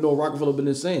don't even know if Rockefeller been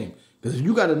the same. Because if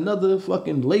you got another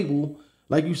fucking label,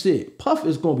 like you said, Puff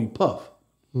is gonna be Puff.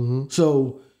 Mm-hmm.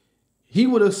 So he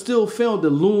would have still found the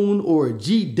Loon or a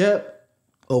G-Dep,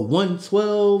 a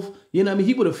 112. You know what I mean?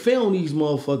 He would have found these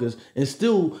motherfuckers and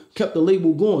still kept the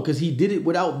label going because he did it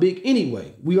without Big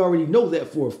anyway. We already know that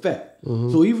for a fact.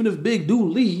 Mm-hmm. So even if Big do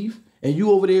leave and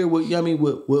you over there with, you know what I mean,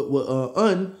 with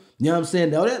Un, you know what I'm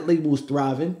saying? Now that label is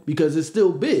thriving because it's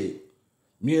still big.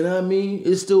 You know what I mean?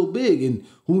 It's still big, and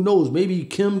who knows? Maybe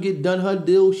Kim get done her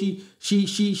deal. She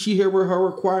hear her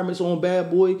requirements on Bad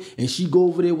Boy, and she go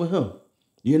over there with him.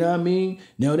 You know what I mean?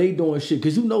 Now they doing shit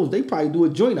because who knows? They probably do a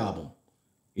joint album.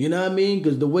 You know what I mean?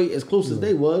 Because the way as close as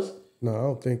they was. No, I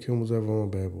don't think Kim was ever on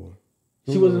Bad Boy.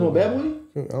 She wasn't on Bad Boy?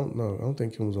 I don't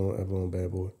think Kim was ever on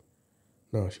Bad Boy.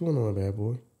 No, she wasn't on Bad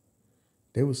Boy.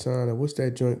 They was signed. What's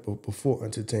that joint before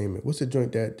Entertainment? What's the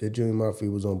joint that Junior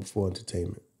Mafia was on before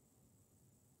Entertainment?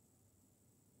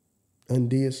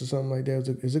 Undies or something like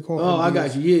that. Is it called? Oh, Undies? I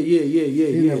got you. Yeah.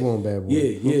 He never on Bad Boy.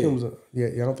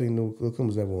 Yeah. I don't think Lil' Kim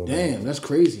was never on. Damn, that's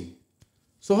crazy.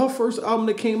 So her first album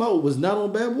that came out was not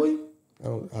on Bad Boy?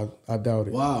 I doubt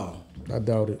it. Wow. I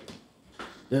doubt it.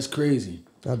 That's crazy.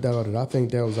 I doubt it. I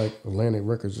think that was like Atlantic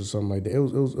Records or something like that. It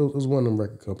was one of them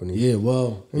record companies. Yeah,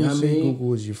 well, you know what I mean?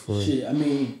 Google is your friend. Shit, I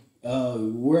mean,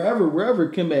 wherever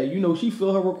Kim at, you know, she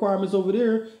fill her requirements over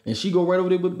there and she go right over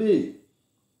there with Big.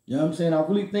 You know what I'm saying? I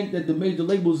really think that the major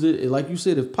labels, like you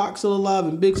said, if Pac's still alive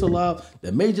and Big's alive,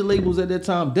 the major labels at that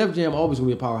time, Def Jam always gonna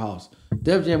be a powerhouse.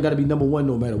 Def Jam gotta be number one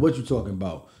no matter what you're talking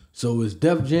about. So it's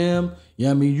Def Jam, you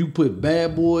know what I mean? You put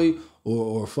Bad Boy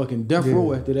or fucking Death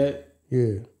Row after that.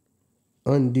 Yeah.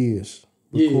 Undies.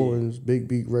 Recordings, Big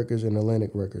Beat Records, and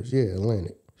Atlantic Records. Yeah,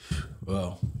 Atlantic.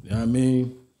 Well, you know what I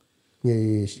mean?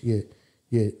 Yeah,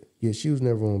 she was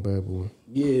never on Bad Boy.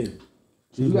 Yeah.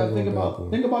 So you gotta think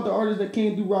about the artists that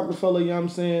came through Rockefeller, you know what I'm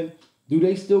saying? Do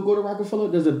they still go to Rockefeller?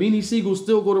 Does a Beanie Siegel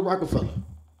still go to Rockefeller?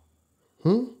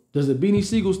 Does a Beanie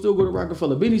Siegel still go to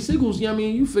Rockefeller? Beanie Siegel's, you know what I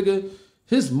mean? You figure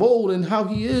his mold and how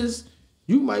he is,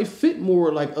 you might fit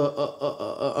more like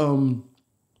a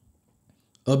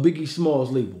Biggie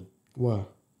Smalls label. Why?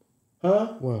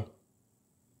 Huh? Why?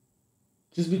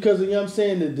 Just because of, you know what I'm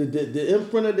saying, the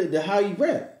imprint of the how he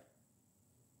rap.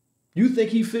 You think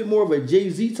he fit more of a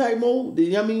Jay-Z type mold?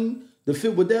 You know what I mean? To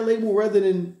fit with that label rather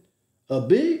than a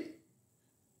Big?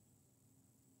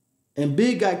 And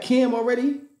Big got Cam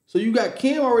already. So you got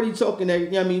Cam already talking that,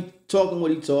 you know what I mean? Talking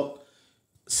what he talked.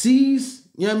 C's,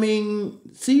 you know what I mean?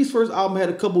 C's first album had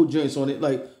a couple of joints on it.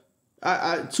 Like,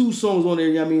 I 2 songs on there,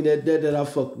 you know what I mean, that I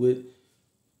fucked with.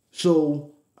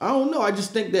 So, I don't know. I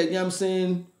just think that, you know what I'm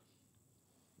saying,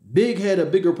 Big had a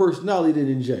bigger personality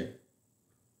than Jay.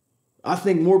 I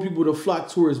think more people would have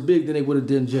flocked towards Big than they would have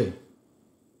done Jay.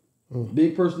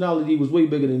 Big personality was way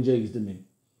bigger than Jay's to me.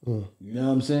 You know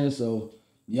what I'm saying? So,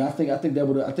 yeah, I think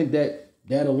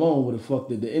that alone would have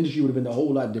fucked it. The industry would have been a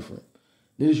whole lot different.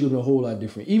 The industry would have been a whole lot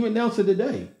different. Even down to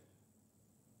today.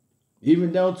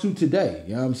 Even down to today.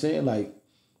 You know what I'm saying? Like,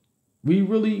 we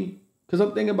really, because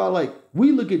I'm thinking about, like,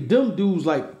 we look at them dudes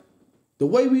like, the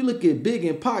way we look at Big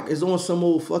and Pac is on some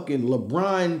old fucking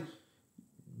LeBron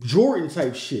Jordan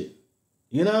type shit.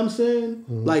 You know what I'm saying?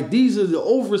 Like, these are the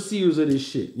overseers of this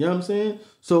shit. You know what I'm saying?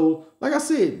 So, like I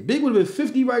said, Big would have been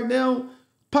 50 right now.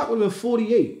 Pac would have been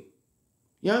 48.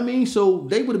 You know what I mean? So,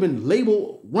 they would have been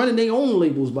running their own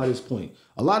labels by this point.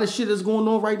 A lot of shit that's going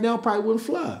on right now probably wouldn't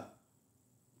fly.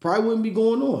 Probably wouldn't be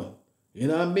going on. You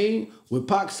know what I mean? With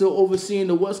Pac still overseeing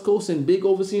the West Coast and Big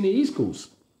overseeing the East Coast.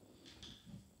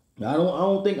 I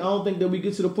don't think that we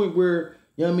get to the point where,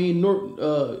 you know what I mean,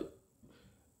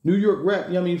 New York rap,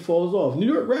 you know what I mean, falls off.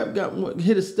 New York rap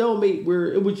hit a stalemate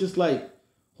where it was just like,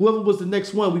 whoever was the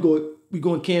next one, we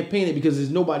go and campaign it because there's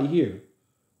nobody here.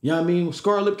 You know what I mean? When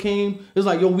Scarlett came, it's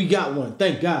like, yo, we got one.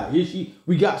 Thank God.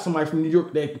 We got somebody from New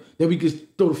York that we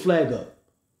could throw the flag up.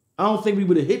 I don't think we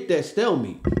would have hit that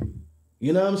stalemate.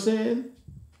 You know what I'm saying?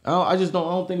 I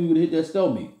don't think we would have hit that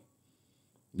stalemate.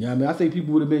 You know what I mean? I think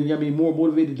people would have been, you know what I mean, more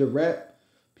motivated to rap.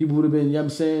 People would have been, you know what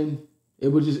I'm saying?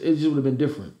 It just would have been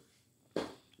different.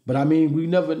 But I mean, we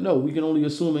never know. We can only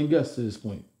assume and guess to this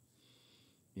point.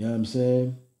 You know what I'm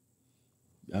saying?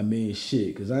 I mean,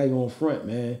 shit, because I ain't gonna front,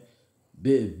 man.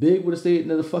 Big would have stayed in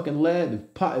the fucking lab.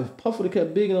 If Puff would have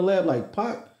kept Big in the lab like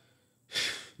Pac,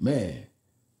 man.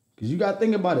 Because you got to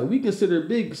think about it. We consider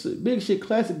Big shit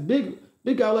classic. Big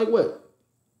got like what?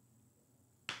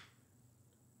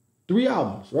 3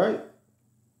 albums, right?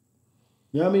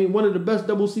 You know what I mean? One of the best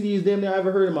double CDs damn near I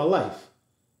ever heard in my life.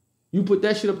 You put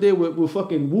that shit up there with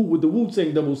fucking with the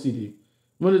Wu-Tang double CD.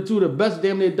 One of the 2 of the best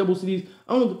damn near double CDs.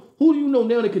 Who do you know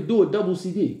now that could do a double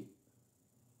CD?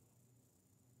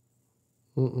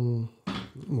 Nobody.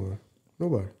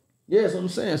 Yeah, that's what I'm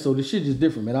saying. So the shit just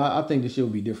different, man. I think the shit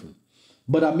will be different.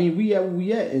 But I mean, we at where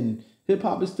we at, and hip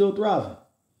hop is still thriving.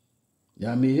 Yeah, you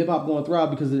know I mean, hip hop going to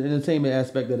thrive because of the entertainment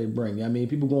aspect that they bring. You know I mean,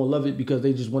 people going to love it because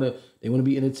they just want to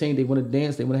be entertained, they want to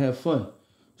dance, they want to have fun.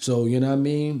 So, you know what I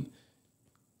mean?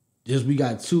 We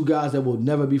got 2 guys that will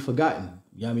never be forgotten.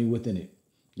 You know what I mean, within it.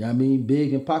 You know what I mean?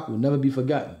 Big and Pac will never be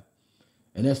forgotten.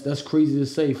 And that's crazy to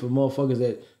say for motherfuckers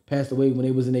that passed away when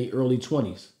they was in their early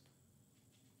 20s.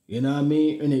 You know what I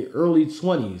mean? In their early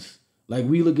 20s. Like,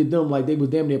 we look at them like they was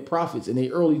damn near prophets. In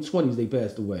their early 20s, they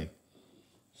passed away.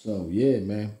 So, yeah,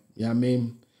 man. You know what I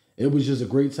mean? It was just a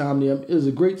great time. It was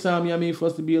a great time, you know what I mean, for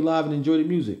us to be alive and enjoy the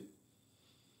music.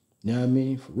 You know what I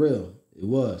mean? For real. It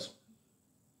was.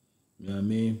 You know what I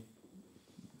mean?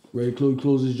 Ready to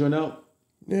close this joint out?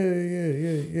 Yeah,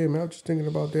 man. I was just thinking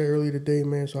about that earlier today,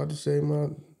 man. So I just say,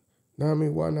 man, Know what I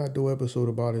mean? Why not do an episode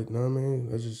about it? Know what I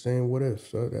mean? That's just saying what if.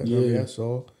 So that, I mean, that's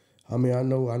all. I mean, I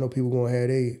know people gonna have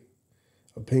their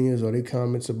opinions or their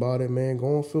comments about it, man.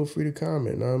 Go on, feel free to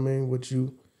comment. Know what I mean?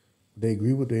 They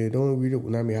agree with, they don't agree with,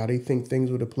 know what I mean, how they think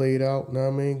things would have played out. Know what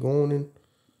I mean? Go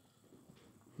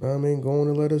on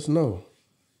and let us know.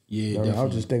 Yeah, I definitely.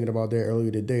 was just thinking about that earlier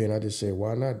today, and I just said,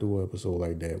 why not do an episode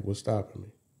like that? What's stopping me?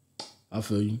 I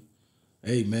feel you.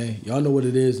 Hey, man, y'all know what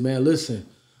it is, man. Listen,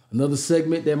 another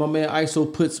segment that my man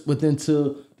Iso puts within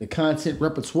the content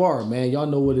repertoire, man. Y'all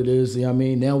know what it is. You know what I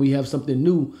mean? Now we have something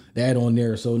new to add on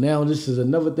there. So now this is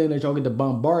another thing that y'all get to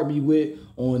bombard me with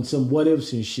on some what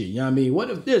ifs and shit. You know what I mean? What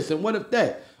if this and what if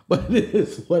that? But it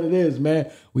is what it is,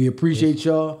 man. We appreciate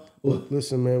y'all.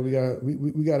 Listen, man,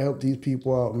 we gotta help these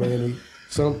people out, man.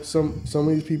 Some of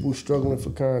these people struggling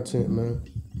for content, man.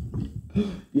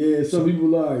 Yeah, some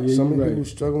people are. Yeah, some people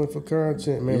struggling for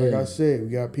content, man. Yeah. Like I said, we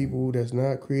got people that's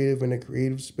not creative in a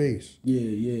creative space. Yeah.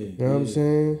 You know what I'm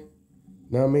saying?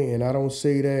 Know what I mean? And I don't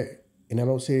say that,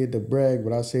 to brag,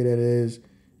 but I say that as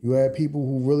you have people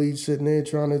who really sitting there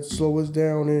trying to slow us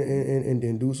down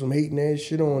and do some hating ass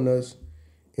shit on us,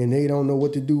 and they don't know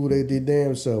what to do with their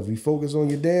damn self. You focus on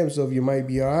your damn self, you might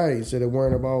be all right, instead of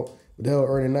worrying about what the hell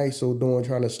Ern Iso doing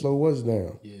trying to slow us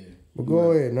down. Yeah. But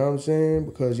go ahead, know what I'm saying?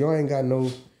 Because y'all ain't got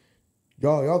no,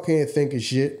 y'all can't think of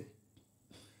shit.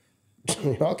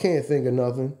 Y'all can't think of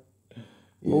nothing.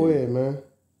 Go ahead, man.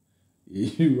 Yeah,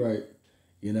 you right.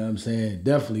 You know what I'm saying?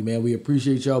 Definitely, man. We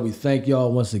appreciate y'all. We thank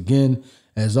y'all once again.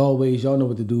 As always, y'all know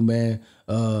what to do, man.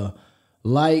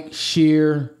 Like,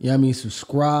 share, you know what I mean?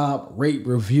 Subscribe, rate,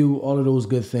 review, all of those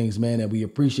good things, man. And we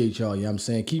appreciate y'all, you know what I'm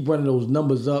saying? Keep running those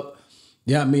numbers up.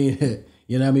 You know what I mean?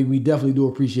 You know what I mean? We definitely do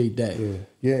appreciate that.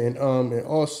 Yeah, and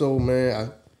also,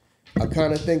 man, I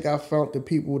kind of think I found the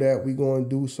people that we going to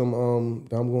do some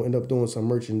that I'm going to end up doing some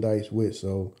merchandise with.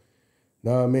 So,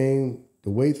 know what I mean?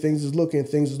 The way things is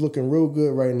looking real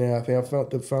good right now. I think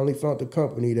I finally found the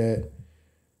company that,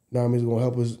 know what I mean, is going to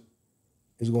help us.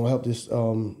 Is going to help this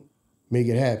make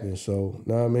it happen. So,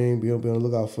 know what I mean? Be on the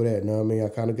lookout for that. Know what I mean? I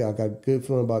got a good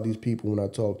feeling about these people when I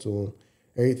talk to them.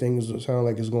 Everything sounds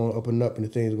like it's going up and up, and the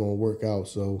thing's going to work out.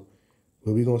 So,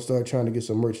 but we're gonna start trying to get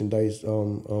some merchandise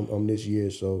this year.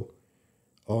 So,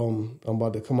 I'm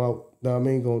about to come out. Know what I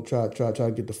mean? Gonna try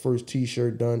to get the first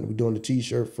T-shirt done. We're doing the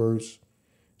T-shirt first.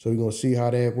 So we're gonna see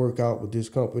how that work out with this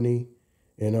company,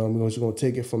 and we're just gonna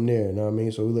take it from there. Know what I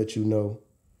mean? So we'll let you know.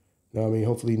 Know what I mean?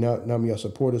 Hopefully, y'all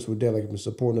support us with that, like you've been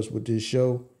supporting us with this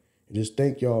show. And just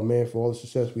thank y'all, man, for all the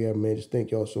success we have, man. Just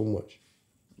thank y'all so much.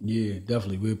 Yeah,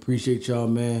 definitely. We appreciate y'all,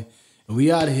 man. And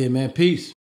we out of here, man.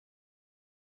 Peace.